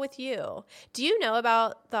now with you. Do you know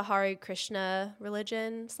about the Hare Krishna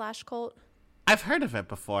religion / cult? I've heard of it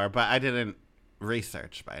before, but I didn't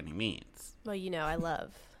research by any means. Well, I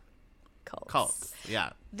love cults. Cults,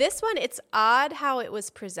 yeah. This one, it's odd how it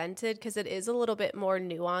was presented because it is a little bit more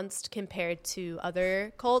nuanced compared to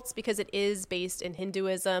other cults because it is based in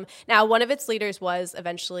Hinduism. Now, one of its leaders was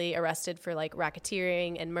eventually arrested for like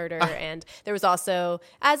racketeering and murder. And there was also,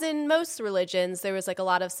 as in most religions, there was like a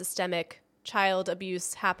lot of systemic child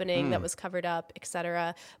abuse happening that was covered up,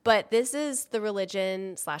 etc. But this is the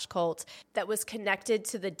religion / cult that was connected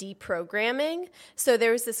to the deprogramming. So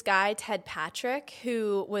there was this guy, Ted Patrick,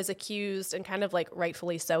 who was accused, and kind of like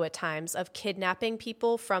rightfully so at times, of kidnapping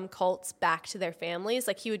people from cults back to their families.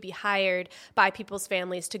 Like he would be hired by people's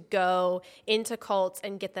families to go into cults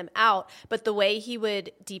and get them out. But the way he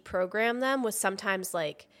would deprogram them was sometimes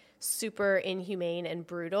like super inhumane and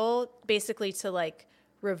brutal, basically to like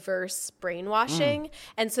reverse brainwashing.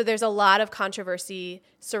 And so there's a lot of controversy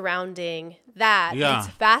surrounding that. Yeah. It's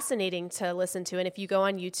fascinating to listen to. And if you go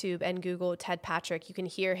on YouTube and Google Ted Patrick, you can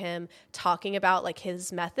hear him talking about like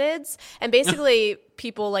his methods. And basically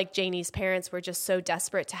people like Janie's parents were just so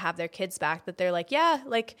desperate to have their kids back that they're like, yeah,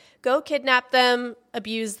 like go kidnap them,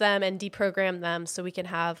 abuse them, and deprogram them so we can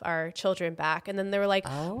have our children back. And then they were like,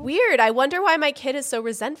 weird, I wonder why my kid is so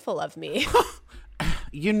resentful of me.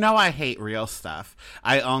 I hate real stuff.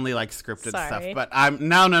 I only like scripted stuff. But I'm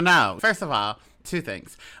no. First of all, 2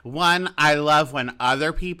 things. One, I love when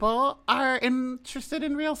other people are interested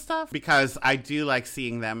in real stuff because I do like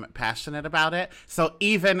seeing them passionate about it. So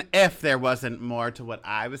even if there wasn't more to what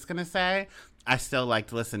I was going to say, I still like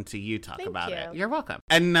to listen to you talk about it. You're welcome.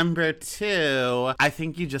 And number 2, I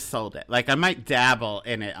think you just sold it. Like I might dabble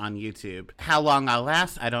in it on YouTube. How long I'll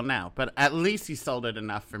last, I don't know. But at least you sold it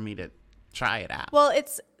enough for me to try it out. Well,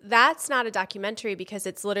 that's not a documentary because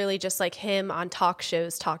it's literally just like him on talk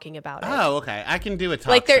shows talking about it. Oh, okay. I can do a talk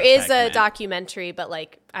like there show is segment. A documentary, but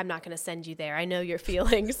like I'm not going to send you there. I know your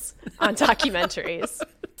feelings on documentaries.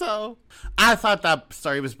 So I thought that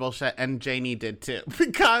story was bullshit, and Janie did too,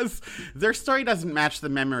 because their story doesn't match the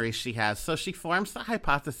memories she has. So she forms the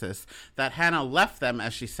hypothesis that Hannah left them,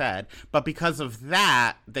 as she said, but because of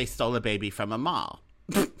that, they stole a baby from a mall.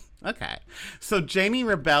 Okay. So Janie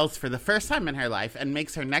rebels for the first time in her life and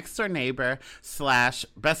makes her next door neighbor /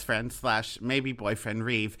 best friend / maybe boyfriend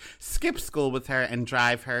Reeve skip school with her and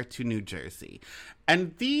drive her to New Jersey.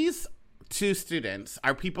 And these 2 students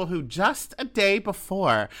are people who just a day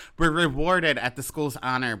before were rewarded at the school's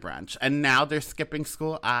honor brunch. And now they're skipping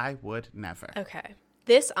school. I would never. Okay.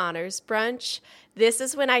 This honors brunch, this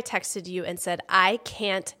is when I texted you and said, I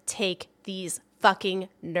can't take these fucking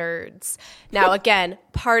nerds. Now, again,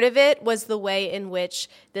 part of it was the way in which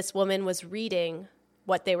this woman was reading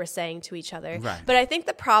what they were saying to each other. Right. But I think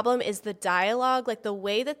the problem is the dialogue, like the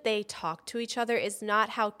way that they talk to each other is not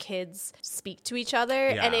how kids speak to each other.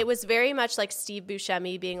 Yeah. And it was very much like Steve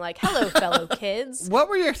Buscemi being like, hello, fellow kids. What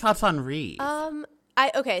were your thoughts on Reeve?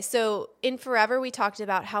 Okay, so in Forever, we talked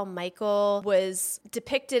about how Michael was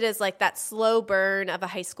depicted as like that slow burn of a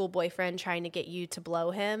high school boyfriend trying to get you to blow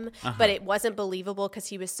him, but it wasn't believable because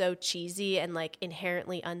he was so cheesy and like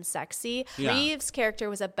inherently unsexy. Yeah. Reeve's character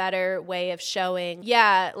was a better way of showing,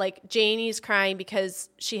 like Janie's crying because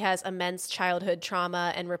she has immense childhood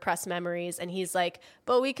trauma and repressed memories, and he's like,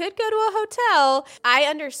 but we could go to a hotel. I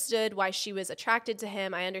understood why she was attracted to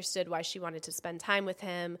him. I understood why she wanted to spend time with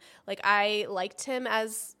him. Like, I liked him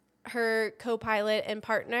as her co-pilot and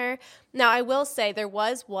partner. Now, I will say there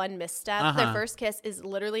was one misstep. Their first kiss is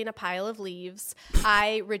literally in a pile of leaves.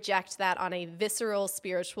 I reject that on a visceral,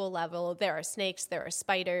 spiritual level. There are snakes. There are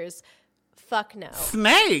spiders. Fuck no.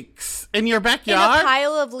 Snakes? In your In backyard? a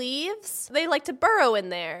pile of leaves? They like to burrow in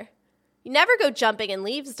there. You never go jumping in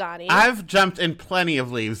leaves, Donnie. I've jumped in plenty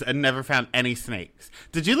of leaves and never found any snakes.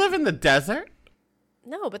 Did you live in the desert?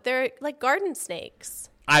 No, but they're like garden snakes.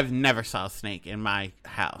 I've never saw a snake in my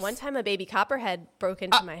house. One time a baby copperhead broke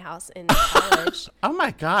into my house in college. Oh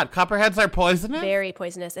my God, copperheads are poisonous? Very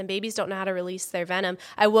poisonous, and babies don't know how to release their venom.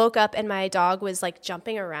 I woke up and my dog was like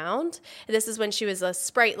jumping around. This is when she was a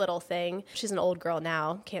sprite little thing. She's an old girl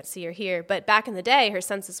now, can't see her here. But back in the day, her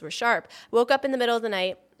senses were sharp. Woke up in the middle of the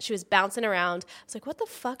night. She was bouncing around. I was like, what the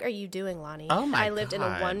fuck are you doing, Lonnie? Oh my I lived in a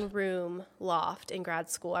God. one-room loft in grad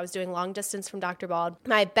school. I was doing long distance from Dr. Bald.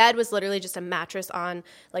 My bed was literally just a mattress on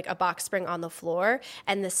like a box spring on the floor,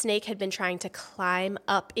 and the snake had been trying to climb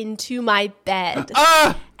up into my bed.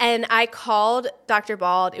 And I called Dr.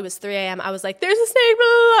 Bald. It was 3 a.m. I was like, there's a snake, blah,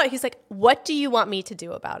 blah, blah. He's like, what do you want me to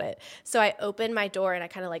do about it? So I opened my door and I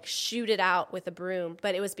kind of like shoot it out with a broom,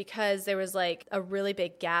 but it was because there was like a really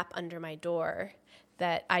big gap under my door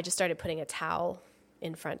that I just started putting a towel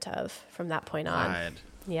in front of from that point on. God.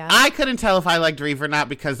 Yeah. I couldn't tell if I liked Reeve or not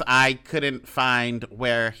because I couldn't find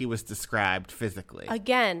where he was described physically.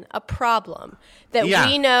 Again, a problem that Yeah.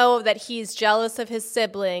 we know that he's jealous of his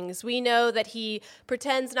siblings. We know that he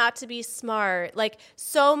pretends not to be smart. Like,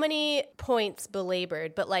 so many points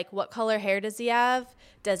belabored, but like, what color hair does he have?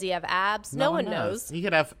 Does he have abs? No one knows. He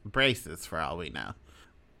could have braces for all we know.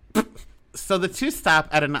 So the two stop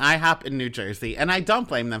at an IHOP in New Jersey, and I don't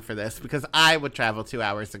blame them for this because I would travel 2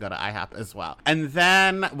 hours to go to IHOP as well. And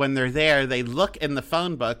then when they're there, they look in the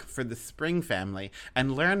phone book for the Spring family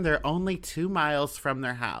and learn they're only 2 miles from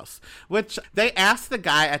their house, which they ask the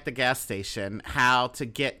guy at the gas station how to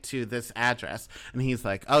get to this address. And he's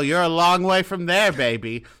like, oh, you're a long way from there,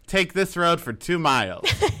 baby. Take this road for 2 miles.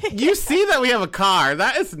 You see that we have a car.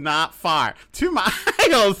 That is not far. 2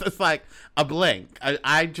 miles is like a blink.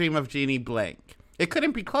 I dream of Jeannie blink. It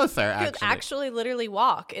couldn't be closer, You actually. could actually literally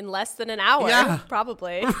walk in less than an hour, Yeah.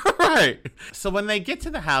 probably. Right. So when they get to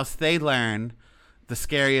the house, they learn the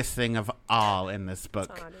scariest thing of all in this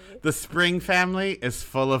book. Tawny. The Spring family is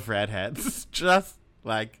full of redheads, just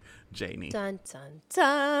like Janie. Dun, dun,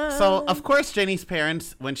 dun. So, of course, Janie's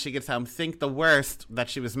parents, when she gets home, think the worst that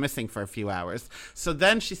she was missing for a few hours. So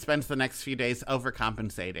then she spends the next few days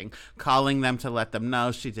overcompensating, calling them to let them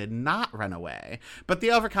know she did not run away. But the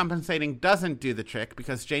overcompensating doesn't do the trick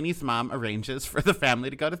because Janie's mom arranges for the family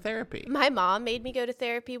to go to therapy. My mom made me go to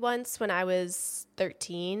therapy once when I was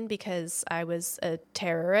 13 because I was a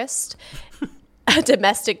terrorist. A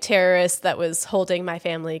domestic terrorist that was holding my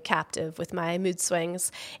family captive with my mood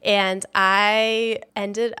swings. And I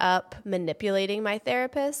ended up manipulating my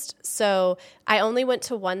therapist. So I only went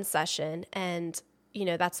to one session, and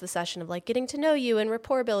that's the session of like getting to know you and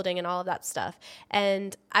rapport building and all of that stuff.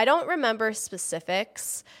 And I don't remember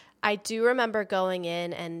specifics. I do remember going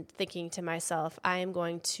in and thinking to myself, I am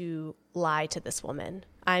going to lie to this woman.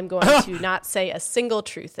 I'm going to not say a single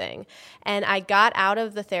true thing. And I got out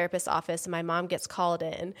of the therapist's office and my mom gets called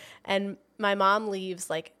in, and my mom leaves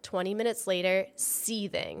like 20 minutes later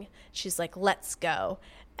seething. She's like, let's go.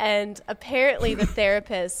 And apparently the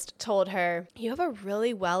therapist told her, you have a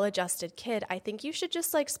really well-adjusted kid. I think you should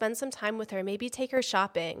just like spend some time with her. Maybe take her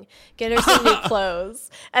shopping, get her some new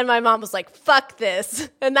clothes. And my mom was like, fuck this.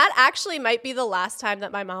 And that actually might be the last time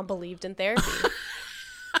that my mom believed in therapy.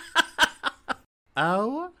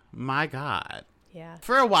 Oh, my God. Yeah.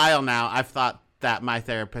 For a while now, I've thought that my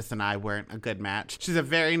therapist and I weren't a good match. She's a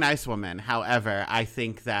very nice woman. However, I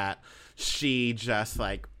think that she just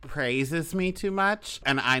like praises me too much,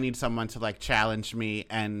 and I need someone to like challenge me.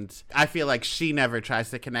 And I feel like she never tries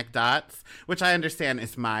to connect dots, which I understand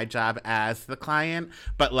is my job as the client,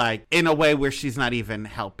 but like in a way where she's not even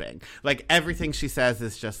helping. Like everything she says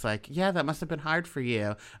is just like, yeah, that must have been hard for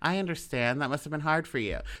you. I understand, that must have been hard for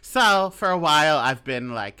you. So for a while I've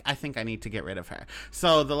been like, I think I need to get rid of her.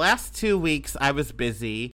 So the last 2 weeks I was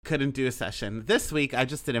busy, couldn't do a session. This week I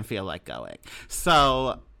just didn't feel like going.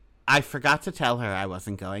 So I forgot to tell her I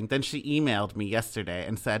wasn't going. Then she emailed me yesterday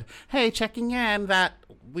and said, hey, checking in that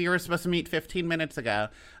we were supposed to meet 15 minutes ago.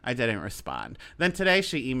 I didn't respond. Then today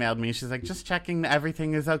she emailed me. She's like, just checking that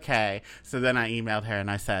everything is okay. So then I emailed her and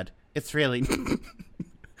I said, it's really,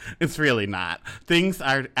 it's really not. Things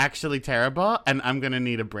are actually terrible and I'm going to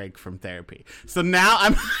need a break from therapy. So now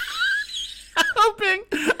I'm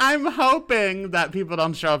I'm hoping that people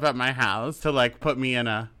don't show up at my house to like put me in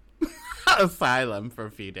a asylum for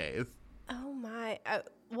a few days. Oh my.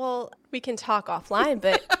 Well, we can talk offline,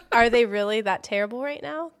 but are they really that terrible right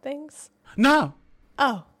now, things? No.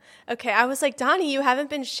 Oh, okay. I was like, Donnie, you haven't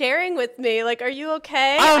been sharing with me. Like, are you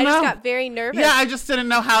okay? Oh, I no. just got very nervous. Yeah, I just didn't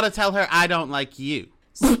know how to tell her I don't like you.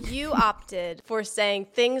 So you opted for saying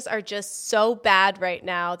things are just so bad right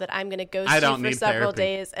now that I'm going to ghost you for several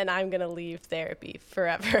days and I'm going to leave therapy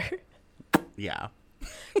forever. Yeah.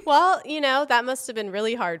 Well, you know, that must have been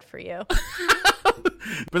really hard for you.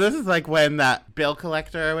 But this is like when that bill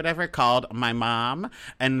collector or whatever called my mom.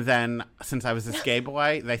 And then since I was this gay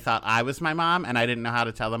boy, they thought I was my mom and I didn't know how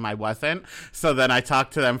to tell them I wasn't. So then I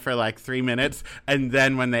talked to them for like 3 minutes. And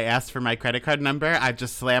then when they asked for my credit card number, I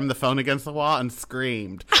just slammed the phone against the wall and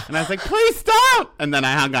screamed. And I was like, please don't. And then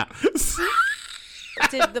I hung up.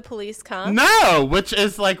 Did the police come? No, which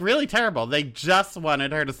is like really terrible. They just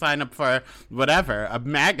wanted her to sign up for whatever, a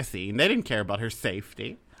magazine. They didn't care about her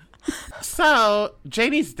safety. So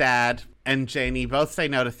Janie's dad and Janie both say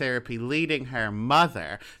no to therapy, leading her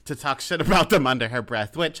mother to talk shit about them under her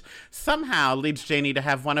breath, which somehow leads Janie to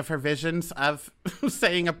have one of her visions of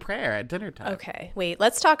saying a prayer at dinner time. Okay, wait,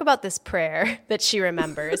 let's talk about this prayer that she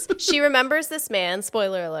remembers. She remembers this man,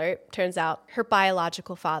 spoiler alert, turns out her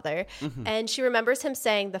biological father, and she remembers him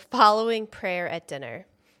saying the following prayer at dinner.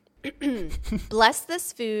 Bless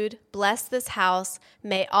this food, bless this house,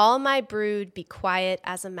 may all my brood be quiet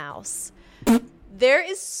as a mouse. There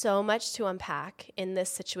is so much to unpack in this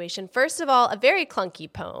situation. First of all, a very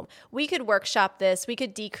clunky poem. We could workshop this. We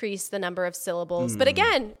could decrease the number of syllables. But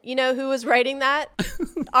again, you know who was writing that?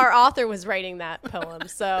 Our author was writing that poem.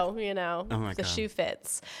 So, you know, the shoe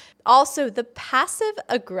fits. Also, the passive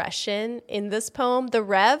aggression in this poem, the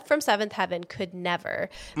Rev from Seventh Heaven could never.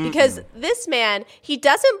 Because this man, he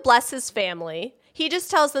doesn't bless his family. He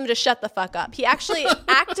just tells them to shut the fuck up. He actually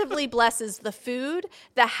actively blesses the food,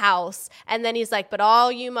 the house, and then he's like, but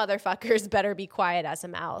all you motherfuckers better be quiet as a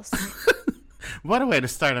mouse. What a way to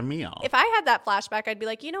start a meal. If I had that flashback, I'd be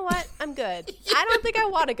like, you know what? I'm good. I don't think I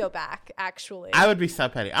want to go back, actually. I would be so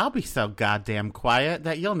petty. I'll be so goddamn quiet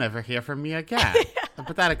that you'll never hear from me again.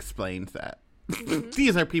 But that explains it.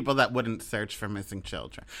 These are people that wouldn't search for missing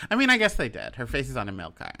children. I mean, I guess they did. Her face is on a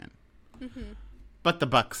milk carton. But the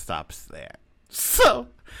buck stops there. So,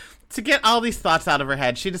 to get all these thoughts out of her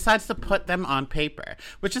head, she decides to put them on paper,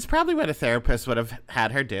 which is probably what a therapist would have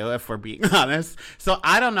had her do, if we're being honest. So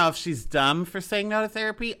I don't know if she's dumb for saying no to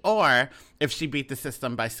therapy or if she beat the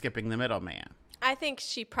system by skipping the middleman. I think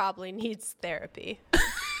she probably needs therapy.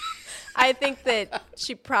 I think that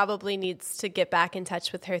she probably needs to get back in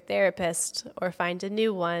touch with her therapist or find a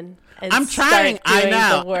new one and I'm trying. start doing I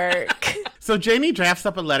know. the work. So Janie drafts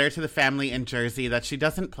up a letter to the family in Jersey that she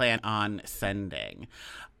doesn't plan on sending.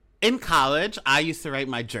 In college, I used to write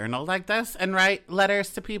my journal like this and write letters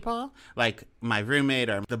to people, like my roommate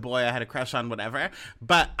or the boy I had a crush on, whatever.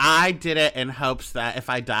 But I did it in hopes that if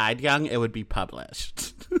I died young, it would be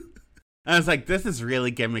published. I was like, this is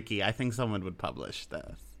really gimmicky. I think someone would publish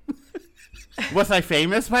this. Was I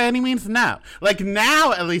famous by any means? No. Like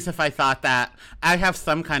now, at least if I thought that, I have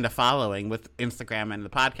some kind of following with Instagram and the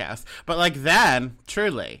podcast. But like then,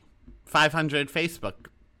 truly, 500 Facebook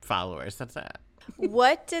followers. That's it.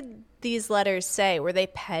 What did these letters say? Were they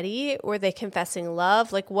petty? Were they confessing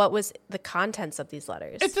love? Like, what was the contents of these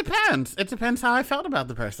letters? It depends. It depends how I felt about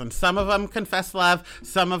the person. Some of them confessed love.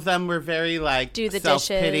 Some of them were very, like, do the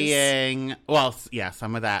self-pitying. dishes. Well, yeah,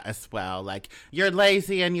 some of that as well. Like, you're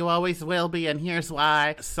lazy and you always will be, and here's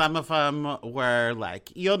why. Some of them were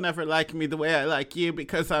like, you'll never like me the way I like you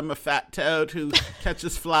because I'm a fat toad who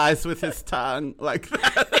catches flies with his tongue. Like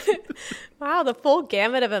that. Wow, the full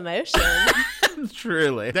gamut of emotion.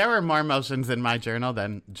 Truly. There were more emotions in my journal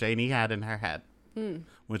than Janie had in her head,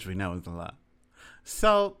 which we know is a lot.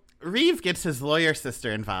 So Reeve gets his lawyer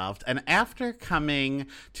sister involved, and after coming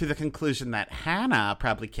to the conclusion that Hannah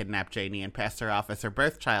probably kidnapped Janie and passed her off as her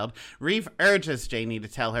birth child, Reeve urges Janie to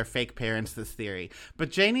tell her fake parents this theory.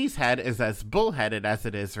 But Janie's head is as bullheaded as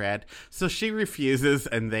it is red, so she refuses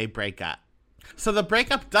and they break up. So the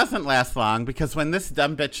breakup doesn't last long because when this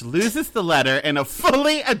dumb bitch loses the letter in a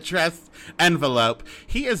fully addressed envelope,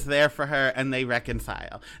 he is there for her and they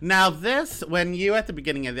reconcile. Now this, when you at the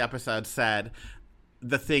beginning of the episode said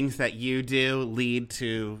the things that you do lead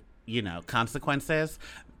to, consequences,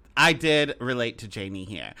 I did relate to Janie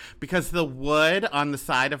here because the wood on the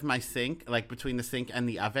side of my sink, like between the sink and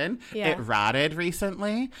the oven, it rotted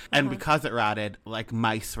recently. And because it rotted, like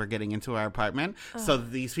mice were getting into our apartment. So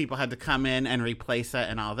these people had to come in and replace it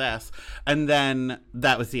and all this. And then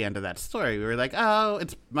that was the end of that story. We were like, oh,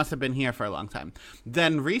 it must have been here for a long time.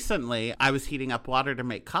 Then recently I was heating up water to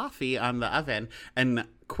make coffee on the oven, and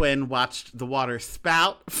Quinn watched the water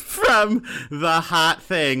spout from the hot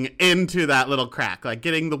thing into that little crack, like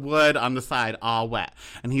getting the wood on the side all wet.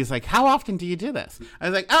 And he's like, how often do you do this? I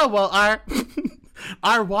was like, oh, well,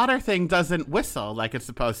 our water thing doesn't whistle like it's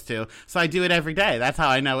supposed to, so I do it every day. That's how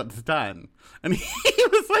I know it's done. And he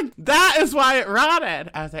was like, that is why it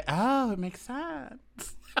rotted. I was like, oh, it makes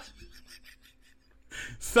sense.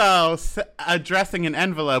 So addressing an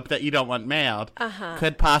envelope that you don't want mailed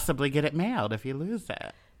could possibly get it mailed if you lose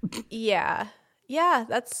it. Yeah,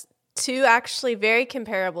 that's two actually very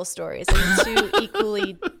comparable stories and two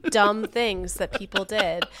equally dumb things that people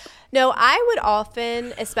did. No, I would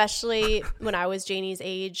often, especially when I was Janie's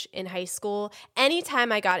age in high school,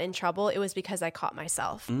 anytime I got in trouble, it was because I caught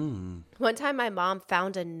myself. One time my mom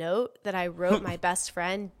found a note that I wrote my best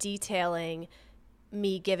friend detailing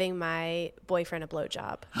me giving my boyfriend a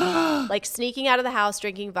blowjob. Like sneaking out of the house,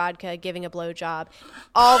 drinking vodka, giving a blowjob.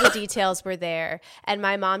 All the details were there. And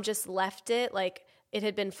my mom just left it like it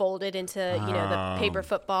had been folded into, the paper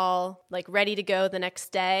football, like ready to go the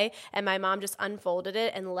next day. And my mom just unfolded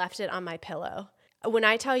it and left it on my pillow. When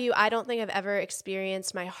I tell you, I don't think I've ever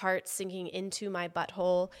experienced my heart sinking into my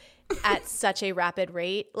butthole at such a rapid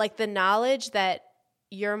rate. Like the knowledge that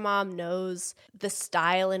your mom knows the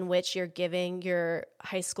style in which you're giving your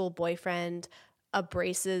high school boyfriend a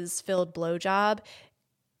braces-filled blowjob,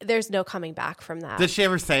 there's no coming back from that. Did she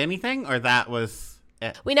ever say anything, or that was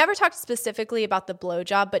it? We never talked specifically about the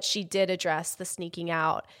blowjob, but she did address the sneaking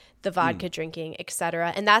out, the vodka drinking,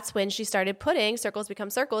 etc. And that's when she started putting, circles become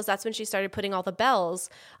circles, that's when she started putting all the bells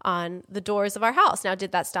on the doors of our house. Now,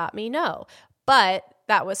 did that stop me? No. But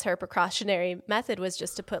that was her precautionary method, was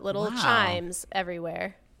just to put little chimes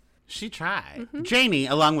everywhere. She tried. Janie,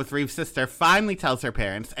 along with Reeve's sister, finally tells her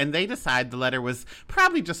parents, and they decide the letter was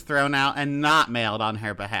probably just thrown out and not mailed on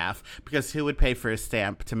her behalf, because who would pay for a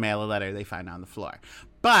stamp to mail a letter they find on the floor?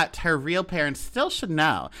 But her real parents still should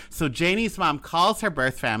know. So Janie's mom calls her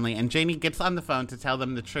birth family, and Janie gets on the phone to tell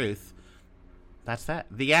them the truth. That's it.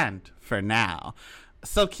 The end for now.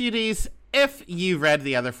 So cuties, if you read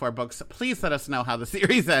the other 4 books, please let us know how the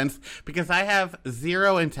series ends, because I have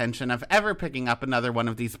zero intention of ever picking up another one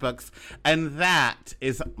of these books, and that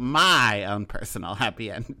is my own personal happy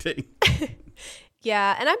ending.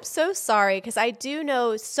 Yeah, and I'm so sorry, because I do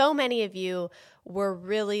know so many of you were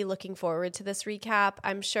really looking forward to this recap.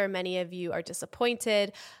 I'm sure many of you are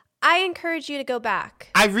disappointed. I encourage you to go back.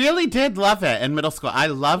 I really did love it in middle school. I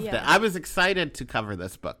loved it. I was excited to cover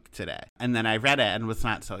this book today. And then I read it and was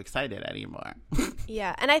not so excited anymore.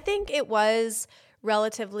 Yeah. And I think it was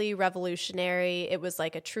relatively revolutionary. It was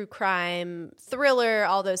like a true crime thriller,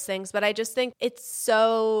 all those things. But I just think it's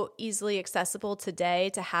so easily accessible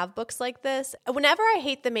today to have books like this. Whenever I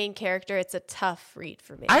hate the main character, it's a tough read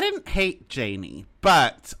for me. I didn't hate Janie,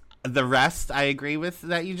 but the rest I agree with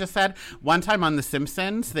that you just said. One time on The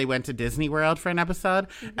Simpsons, they went to Disney World for an episode,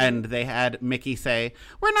 and they had Mickey say,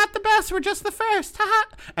 "We're not the best, we're just the first,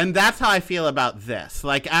 haha." And that's how I feel about this.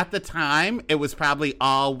 Like, at the time, it was probably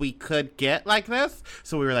all we could get like this,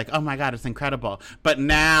 so we were like, oh my god, it's incredible. But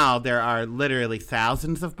now there are literally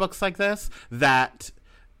thousands of books like this that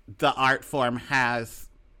the art form has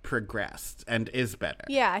progressed and is better.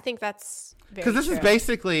 Yeah, I think that's very because this true. is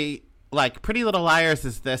basically like Pretty Little Liars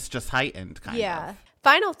is this just heightened kind of. Yeah.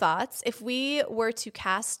 Final thoughts. If we were to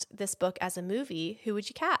cast this book as a movie, who would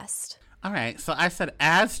you cast? All right. So I said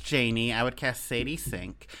as Janie, I would cast Sadie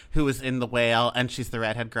Sink, who was in The Whale, and she's the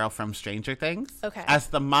redhead girl from Stranger Things. Okay. As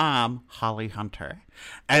the mom, Holly Hunter.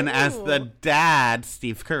 And as the dad,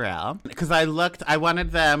 Steve Carell. Because I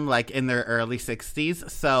wanted them like in their early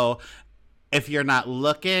 60s. So if you're not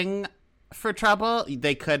looking for trouble,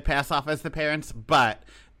 they could pass off as the parents, but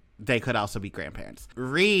they could also be grandparents.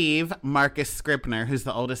 Reeve Marcus Scribner, who's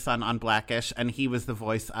the oldest son on Blackish, and he was the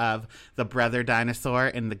voice of the brother dinosaur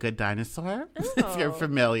in The Good Dinosaur, if you're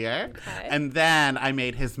familiar. Okay. And then I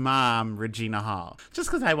made his mom Regina Hall, just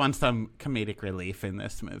because I want some comedic relief in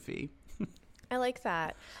this movie. I like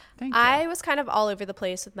that. Thank you. I was kind of all over the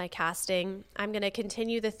place with my casting. I'm going to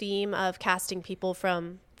continue the theme of casting people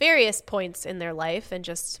from various points in their life and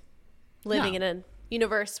just living in a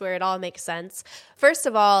universe where it all makes sense. First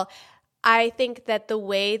of all, I think that the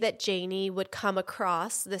way that Janie would come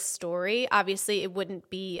across this story, obviously it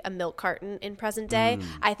wouldn't be a milk carton in present day.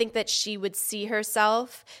 I think that she would see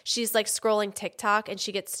herself. She's like scrolling TikTok and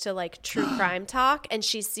she gets to like true crime talk and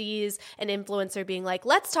she sees an influencer being like,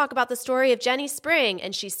 let's talk about the story of Jenny Spring.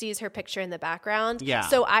 And she sees her picture in the background. Yeah.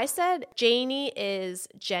 So I said Janie is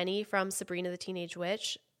Jenny from Sabrina the Teenage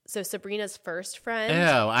Witch. So Sabrina's first friend.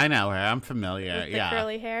 Oh, I know her. I'm familiar. With the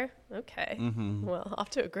curly hair? Okay. Mm-hmm. Well, off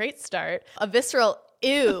to a great start. A visceral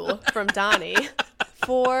ew from Donnie.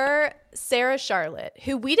 For Sarah Charlotte,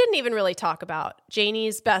 who we didn't even really talk about.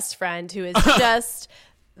 Janie's best friend, who is just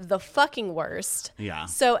the fucking worst. Yeah.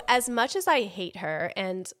 So as much as I hate her,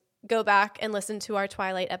 and go back and listen to our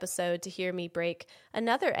Twilight episode to hear me break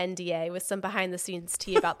another NDA with some behind the scenes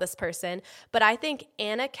tea about this person. But I think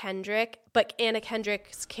Anna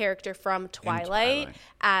Kendrick's character from Twilight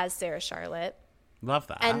as Sarah Charlotte. Love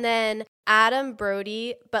that. And then Adam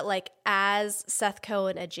Brody, but like as Seth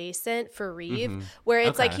Cohen adjacent for Reeve, where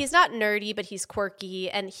it's like he's not nerdy, but he's quirky,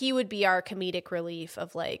 and he would be our comedic relief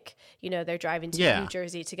of like, you know, they're driving to New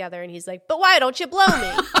Jersey together, and he's like, but why don't you blow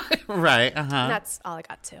me? Right. And that's all I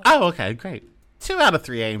got to. Oh, okay, great. 2 out of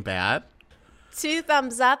 3 ain't bad. 2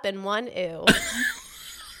 thumbs up and 1 ew.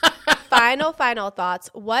 Final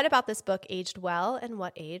thoughts. What about this book aged well, and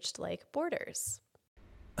what aged like Borders?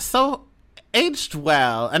 So, aged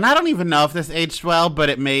well, and I don't even know if this aged well, but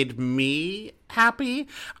it made me happy.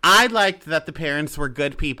 I liked that the parents were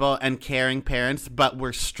good people and caring parents, but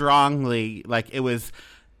were strongly, like, it was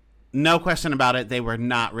no question about it, they were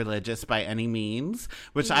not religious by any means,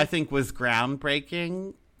 which I think was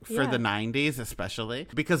groundbreaking for the 90s especially,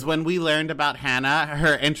 because when we learned about Hannah,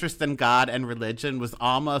 her interest in God and religion was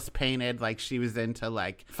almost painted like she was into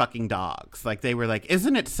like fucking dogs. Like they were like,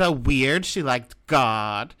 isn't it so weird she liked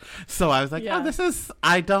God? So I was like,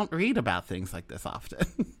 I don't read about things like this often.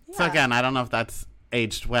 So again, I don't know if that's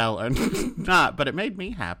aged well or not, but it made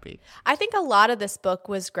me happy. I think a lot of this book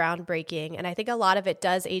was groundbreaking, and I think a lot of it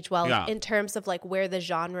does age well in terms of like where the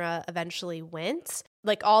genre eventually went.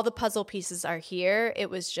 Like all the puzzle pieces are here. It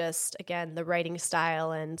was just, again, the writing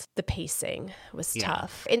style and the pacing was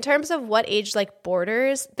tough. In terms of what aged like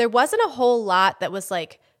Borders, there wasn't a whole lot that was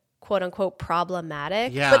like quote unquote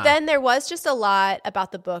problematic. Yeah. But then there was just a lot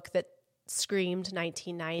about the book that screamed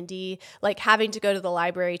 1990, like having to go to the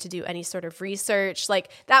library to do any sort of research. Like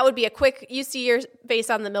that would be a quick, you see your face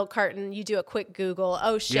on the milk carton, you do a quick Google,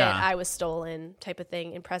 oh shit, I was stolen type of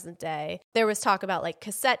thing in present day. There was talk about like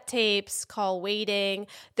cassette tapes, call waiting.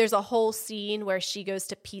 There's a whole scene where she goes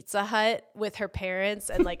to Pizza Hut with her parents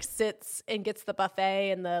and like sits and gets the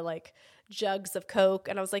buffet and the like jugs of Coke.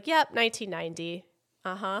 And I was like, yep, 1990.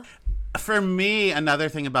 For me, another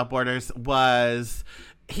thing about Borders was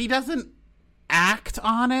he doesn't act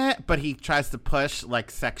on it, but he tries to push like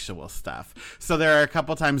sexual stuff. So there are a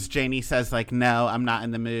couple times Janie says like, no, I'm not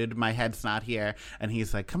in the mood, my head's not here, and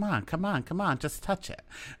he's like, come on, just touch it.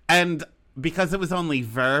 And because it was only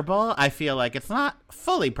verbal, I feel like it's not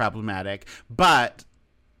fully problematic, but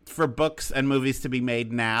for books and movies to be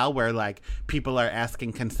made now where like people are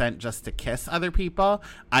asking consent just to kiss other people,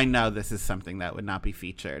 I know this is something that would not be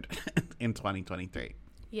featured in 2023.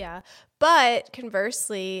 Yeah. But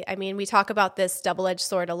conversely, I mean, we talk about this double-edged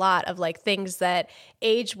sword a lot of like things that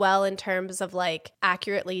age well in terms of like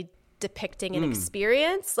accurately depicting an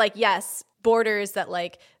experience. Like, yes, Borders that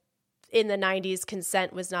like in the 90s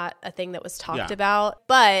consent was not a thing that was talked about.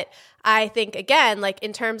 But I think, again, like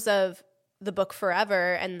in terms of the book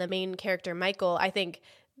Forever and the main character, Michael, I think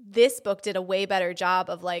this book did a way better job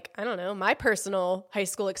of like, I don't know, my personal high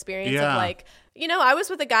school experience of like, you know, I was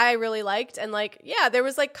with a guy I really liked and like, yeah, there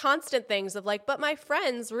was like constant things of like, but my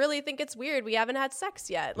friends really think it's weird. We haven't had sex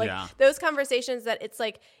yet. Like those conversations that it's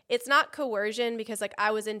like, it's not coercion because like I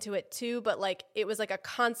was into it too, but like it was like a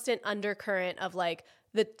constant undercurrent of like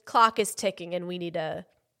the clock is ticking and we need to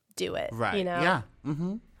do it. Right. You know? Yeah.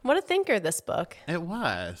 Mm-hmm. What a thinker, this book. It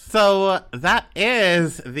was. So that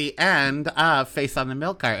is the end of Face on the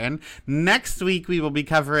Milk Carton. Next week, we will be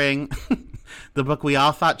covering the book we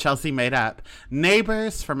all thought Chelsea made up,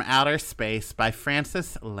 Neighbors from Outer Space by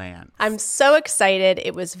Frances Lance. I'm so excited.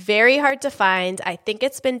 It was very hard to find. I think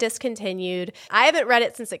it's been discontinued. I haven't read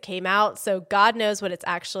it since it came out, so God knows what it's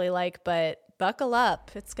actually like, but buckle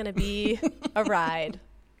up. It's going to be a ride.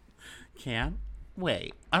 Can't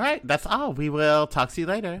wait. All right, that's all. We will talk to you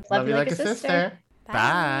later. Love you like a sister.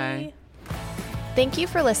 Bye. Thank you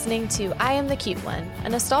for listening to I Am the Cute One, a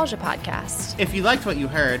nostalgia podcast. If you liked what you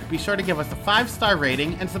heard, be sure to give us a 5-star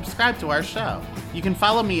rating and subscribe to our show. You can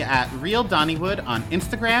follow me at Real Donnywood on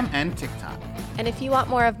Instagram and TikTok. And if you want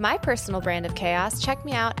more of my personal brand of chaos, check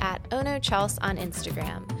me out at OnoChels on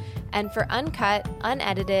Instagram. And for uncut,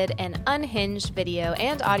 unedited, and unhinged video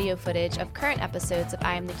and audio footage of current episodes of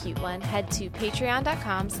I Am the Cute One, head to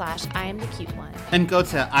patreon.com/IamTheCuteOne. And go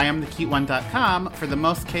to IamTheCuteOne.com for the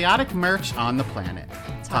most chaotic merch on the planet.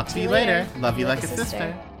 Talk to you later. Love you like a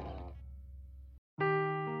sister.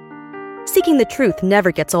 Seeking the truth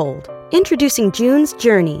never gets old. Introducing June's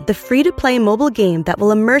Journey, the free-to-play mobile game that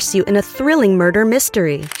will immerse you in a thrilling murder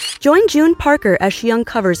mystery. Join June Parker as she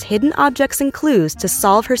uncovers hidden objects and clues to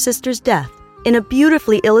solve her sister's death in a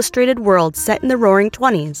beautifully illustrated world set in the Roaring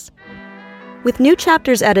 '20s. With new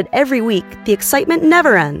chapters added every week, the excitement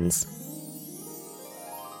never ends.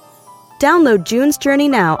 Download June's Journey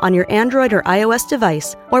now on your Android or iOS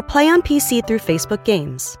device or play on PC through Facebook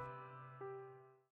Games.